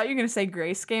game. I thought you were going to say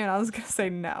Grace game, and I was going to say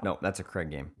no. No, that's a Craig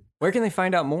game. Where can they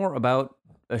find out more about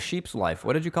a sheep's life?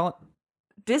 What did you call it?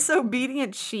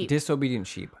 Disobedient Sheep. Disobedient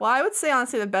sheep. Well, I would say,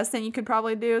 honestly, the best thing you could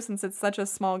probably do, since it's such a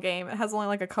small game, it has only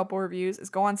like a couple reviews, is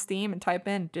go on Steam and type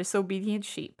in Disobedient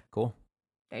Sheep. Cool.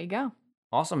 There you go.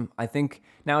 Awesome. I think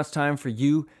now it's time for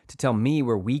you to tell me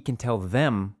where we can tell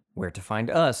them where to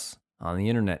find us on the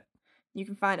internet. You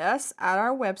can find us at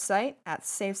our website at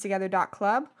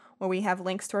savestogether.club, where we have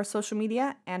links to our social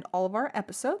media and all of our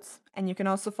episodes. And you can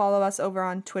also follow us over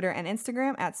on Twitter and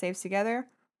Instagram at savestogether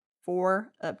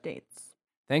for updates.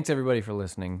 Thanks everybody for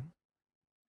listening.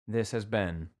 This has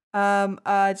been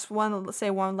Just want to say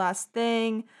one last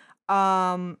thing.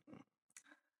 Care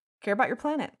about your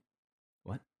planet.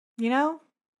 What? You know?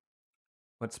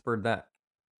 What spurred that?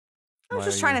 I was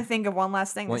just trying to think of one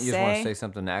last thing to say. You just want to say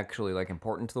something actually like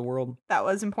important to the world? That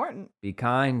was important. Be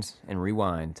kind and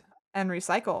rewind. And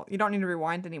recycle. You don't need to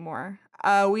rewind anymore.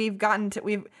 We've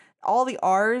all the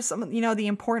R's, the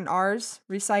important R's,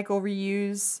 recycle,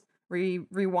 reuse,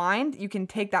 rewind. You can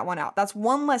take that one out. That's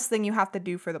one less thing you have to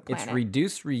do for the planet. It's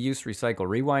reduce, reuse, recycle.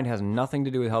 Rewind has nothing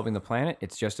to do with helping the planet.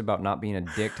 It's just about not being a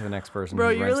dick to the next person who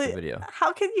rents the video.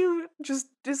 How can you just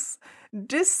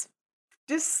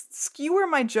skewer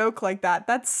my joke like that?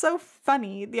 That's so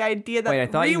funny. The idea that Wait, I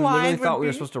thought you literally thought we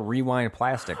were supposed to rewind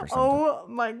plastic or something. Oh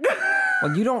my god.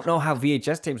 Well, you don't know how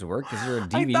VHS tapes work because you're a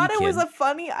DVD I thought kid. it was a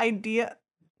funny idea.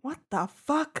 What the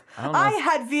fuck? I don't know. I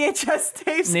had VHS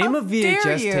tapes. Name How a VHS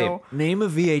dare you? tape. Name a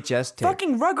VHS tape.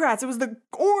 Fucking Rugrats. It was the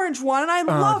orange one, and I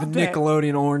loved the it.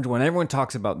 Nickelodeon orange one. Everyone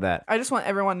talks about that. I just want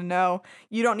everyone to know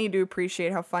you don't need to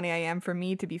appreciate how funny I am for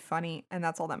me to be funny, and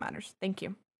that's all that matters. Thank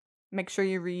you. Make sure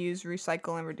you reuse,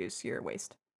 recycle, and reduce your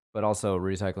waste. But also,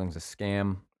 recycling's a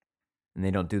scam, and they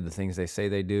don't do the things they say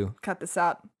they do. Cut this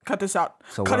out. Cut this out.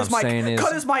 So cut what his I'm mic. saying is,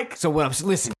 Cut his mic. So what I'm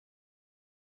listen.